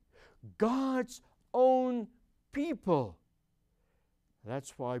nation, God's own people.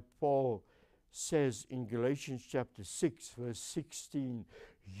 That's why Paul says in Galatians chapter 6, verse 16,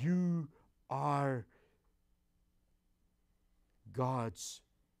 you are God's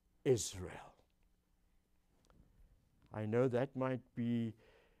Israel. I know that might be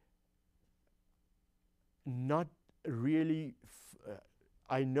not really,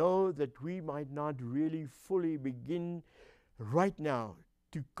 I know that we might not really fully begin right now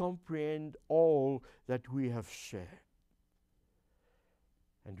to comprehend all that we have shared.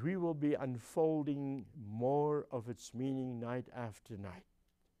 And we will be unfolding more of its meaning night after night.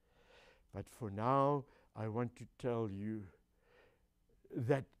 But for now, I want to tell you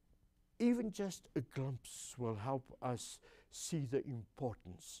that even just a glimpse will help us see the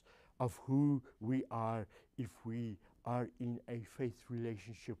importance of who we are if we are in a faith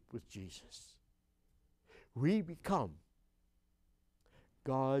relationship with Jesus. We become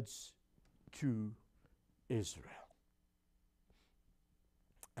God's true Israel.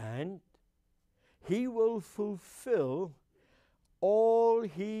 And He will fulfill all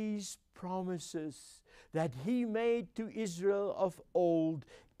His promises that He made to Israel of old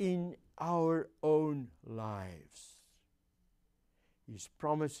in our own lives. His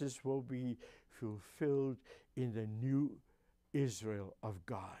promises will be fulfilled in the new Israel of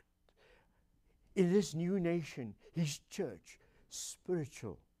God. In this new nation, His church,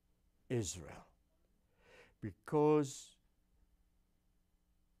 spiritual Israel. Because,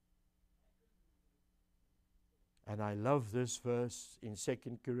 and I love this verse in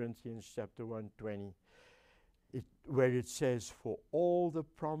 2 Corinthians chapter 1:20, where it says, for all the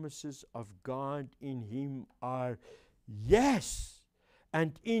promises of God in Him are yes,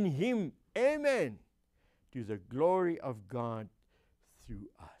 and in Him, amen, to the glory of God through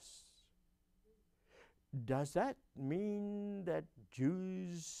us. Does that mean that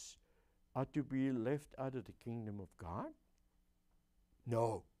Jews are to be left out of the kingdom of God?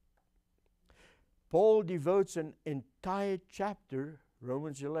 No. Paul devotes an entire chapter,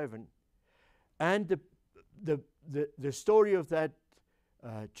 Romans 11, and the story of that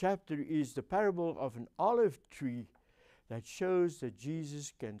chapter is the parable of an olive tree that shows that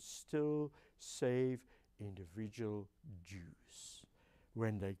Jesus can still save individual Jews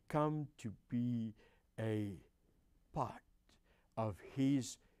when they come to be a part of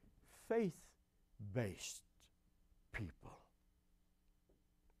His faith-based people.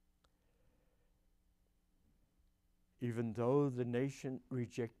 Even though the nation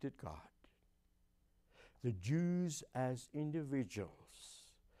rejected God, the Jews as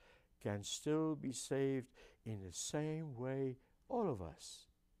individuals can still be saved in the same way all of us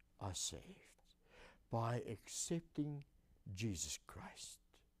are saved, by accepting Jesus Christ.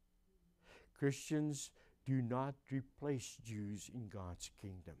 Christians do not replace Jews in God's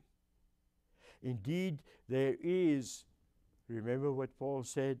kingdom. Indeed, there is, remember what Paul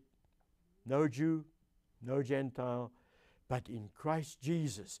said, no Jew, no Gentile, but in Christ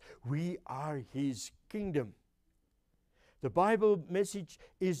Jesus, we are His kingdom. The Bible message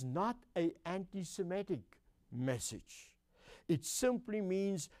is not an anti-Semitic message. It simply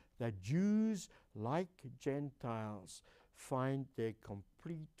means that Jews, like Gentiles, find their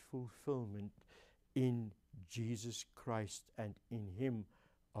complete fulfillment in Jesus Christ and in Him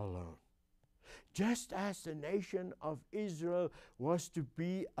alone. Just as the nation of Israel was to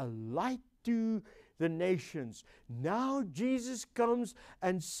be a light to the nations, now Jesus comes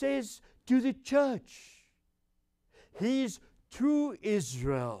and says to the church, His true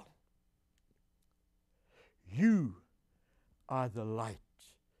Israel, you are the light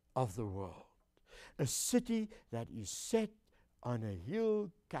of the world. A city that is set on a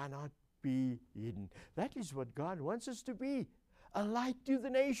hill cannot be hidden. That is what God wants us to be, a light to the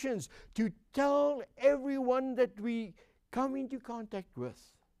nations, to tell everyone that we come into contact with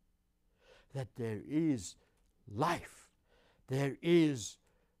that there is life, there is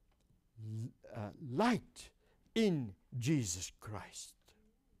light in Jesus Christ.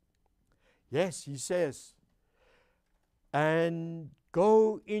 Yes, He says, and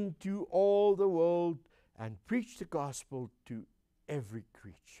go into all the world and preach the gospel to every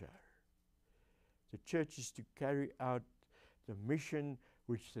creature. The church is to carry out the mission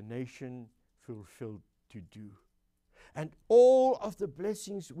which the nation fulfilled to do. And all of the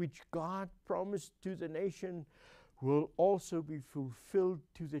blessings which God promised to the nation will also be fulfilled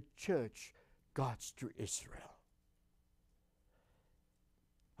to the church, God's true Israel.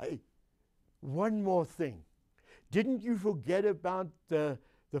 Hey, one more thing. Didn't you forget about the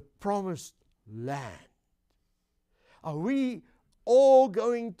promised land? Are we all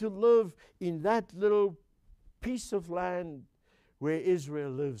going to live in that little piece of land where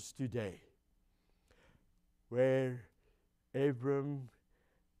Israel lives today? Where Abram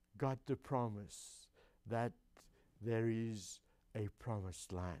got the promise that there is a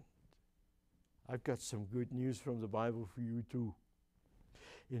promised land. I've got some good news from the Bible for you too.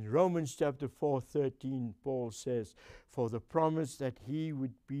 In Romans chapter 4:13, Paul says, "For the promise that he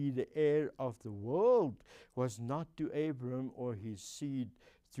would be the heir of the world was not to Abraham or his seed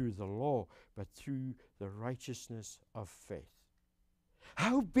through the law, but through the righteousness of faith."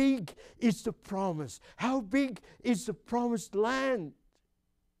 How big is the promise? How big is the promised land?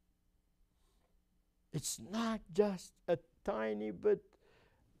 It's not just a tiny bit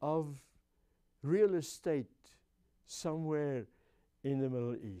of real estate somewhere in the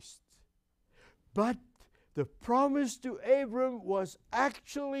Middle East. But the promise to Abram was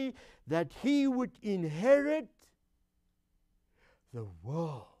actually that he would inherit the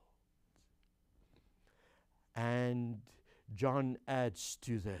world. And John adds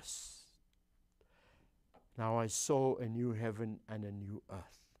to this, "Now I saw a new heaven and a new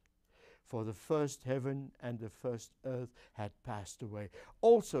earth. For the first heaven and the first earth had passed away.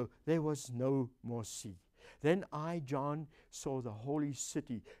 Also there was no more sea. Then I, John, saw the holy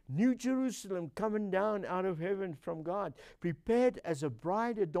city, New Jerusalem, coming down out of heaven from God, prepared as a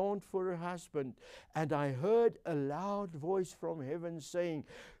bride adorned for her husband. And I heard a loud voice from heaven saying,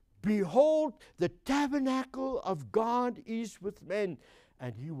 'Behold, the tabernacle of God is with men,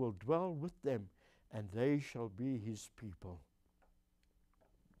 and he will dwell with them, and they shall be his people.'"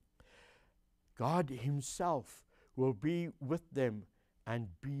 God himself will be with them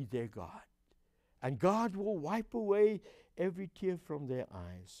and be their God. And God will wipe away every tear from their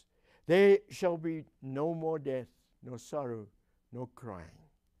eyes. There shall be no more death, no sorrow, no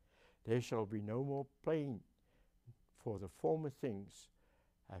crying. There shall be no more pain, for the former things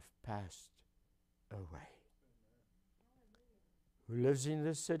have passed away. Who lives in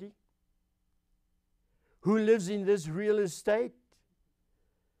this city? Who lives in this real estate?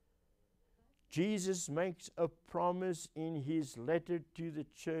 Jesus makes a promise in his letter to the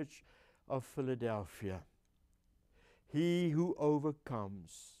church of Philadelphia. "He who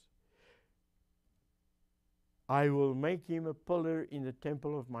overcomes, I will make him a pillar in the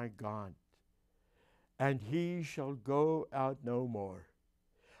temple of my God, and he shall go out no more.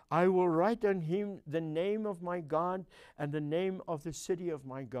 I will write on him the name of my God and the name of the city of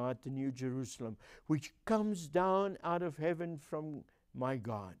my God, the New Jerusalem, which comes down out of heaven from my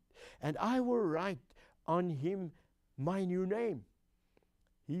God. And I will write on him my new name.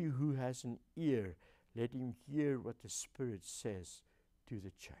 He who has an ear, let him hear what the Spirit says to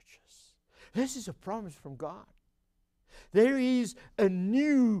the churches." This is a promise from God. There is a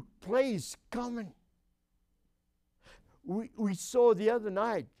new place coming. We saw the other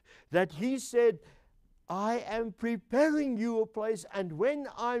night that he said, "I am preparing you a place, and when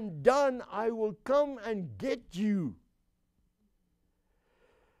I'm done, I will come and get you."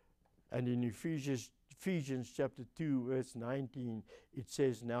 And in Ephesians chapter 2, verse 19, it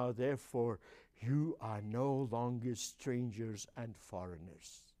says, "Now therefore you are no longer strangers and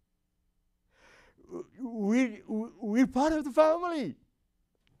foreigners." We're part of the family,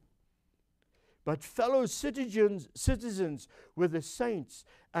 but fellow citizens with the saints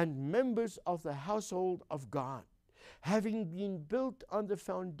and members of the household of God, having been built on the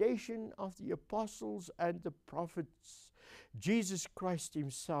foundation of the apostles and the prophets, Jesus Christ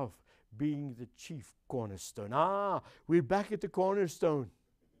himself being the chief cornerstone. We're back at the cornerstone.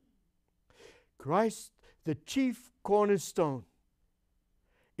 Christ, the chief cornerstone,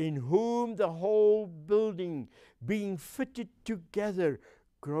 in whom the whole building, being fitted together,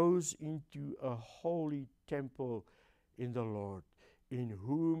 grows into a holy temple in the Lord, in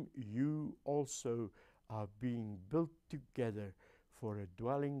whom you also are being built together for a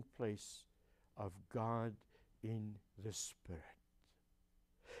dwelling place of God in the Spirit.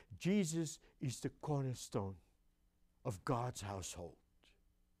 Jesus is the cornerstone of God's household.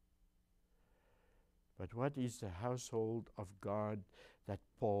 But what is the household of God that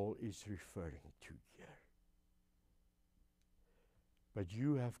Paul is referring to here? "But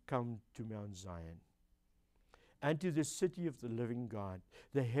you have come to Mount Zion, and to the city of the living God,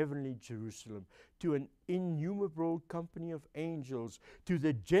 the heavenly Jerusalem, to an innumerable company of angels, to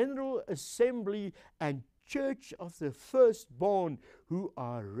the general assembly and church of the firstborn who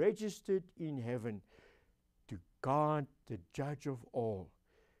are registered in heaven, to God, the judge of all,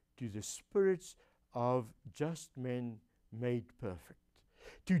 to the spirits of just men made perfect,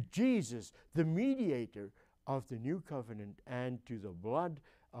 to Jesus, the mediator of the new covenant, and to the blood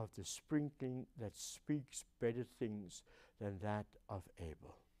of the sprinkling that speaks better things than that of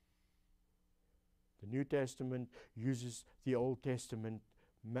Abel." The New Testament uses the Old Testament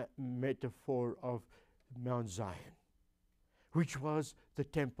metaphor of Mount Zion, which was the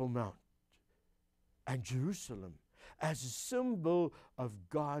Temple Mount, and Jerusalem as a symbol of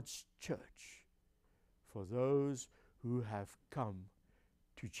God's church for those who have come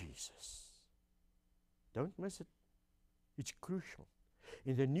to Jesus. Don't miss it. It's crucial.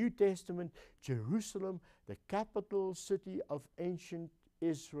 In the New Testament, Jerusalem, the capital city of ancient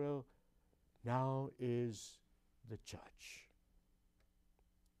Israel, now is the church.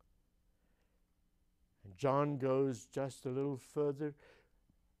 And John goes just a little further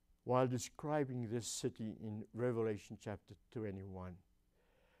while describing this city in Revelation chapter 21.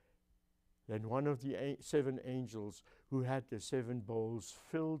 Then one of the 7 angels who had the 7 bowls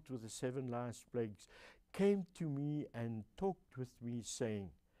filled with the 7 last plagues came to me and talked with me,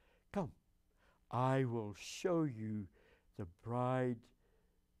 saying, "Come, I will show you the bride,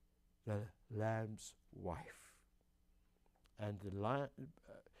 the Lamb's wife." And the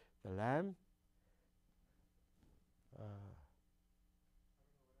lamb,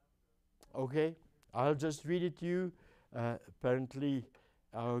 okay, I'll just read it to you. Apparently,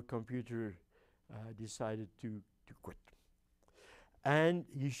 our computer decided to quit. And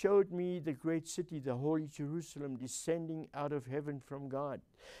he showed me the great city, the holy Jerusalem, descending out of heaven from God.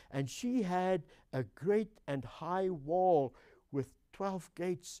 And she had a great and high wall with 12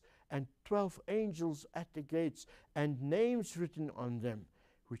 gates and 12 angels at the gates, and names written on them,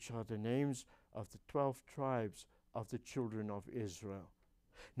 which are the names of the 12 tribes of the children of Israel.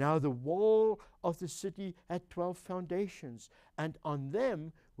 Now the wall of the city had 12 foundations, and on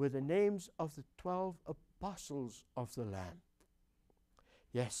them were the names of the 12 apostles of the Lamb.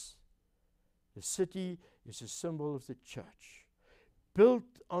 Yes, the city is a symbol of the church,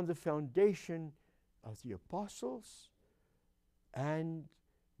 built on the foundation of the apostles and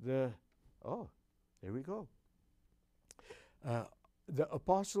there we go. The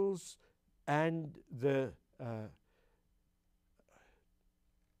apostles and the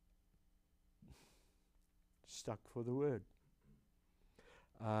stuck for the word.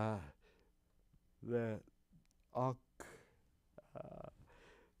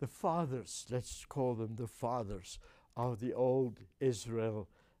 The fathers, let's call them the fathers of the old Israel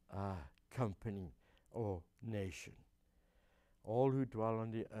company or nation. All who dwell on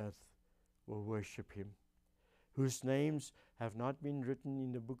the earth will worship him, whose names have not been written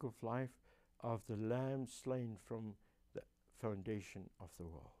in the book of life of the Lamb slain from the foundation of the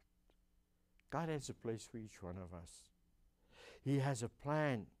world. God has a place for each one of us. He has a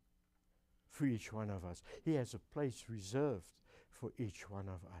plan for each one of us. He has a place reserved for each one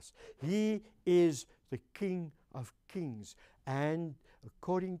of us. He is the King of Kings. And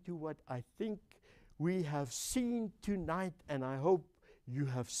according to what I think we have seen tonight, and I hope you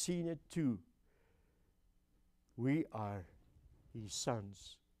have seen it too, we are his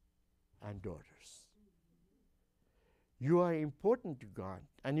sons and daughters. You are important to God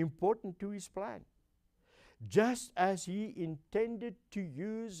and important to his plan. Just as he intended to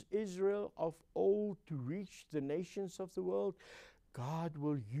use Israel of old to reach the nations of the world, God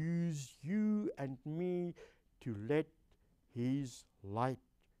will use you and me to let his light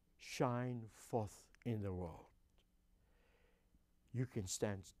shine forth in the world. You can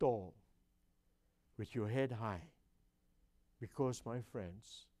stand tall with your head high because, my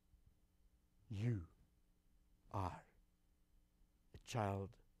friends, you are a child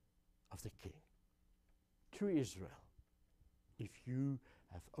of the King. True Israel, if you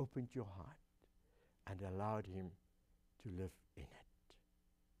have opened your heart and allowed him to live in it.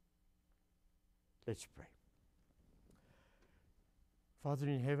 Let's pray. Father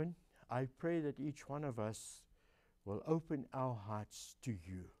in heaven, I pray that each one of us will open our hearts to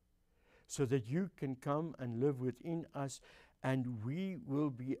you so that you can come and live within us, and we will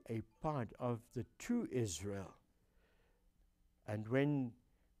be a part of the true Israel. And when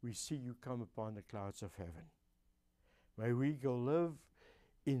we see you come upon the clouds of heaven, may we go live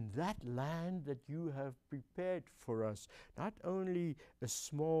in that land that you have prepared for us, not only a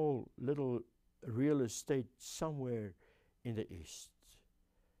small little real estate somewhere in the east,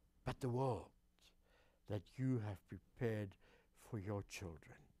 but the world that you have prepared for your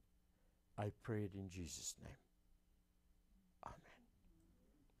children. I pray it in Jesus' name. Amen.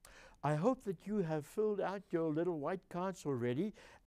 I hope that you have filled out your little white cards already,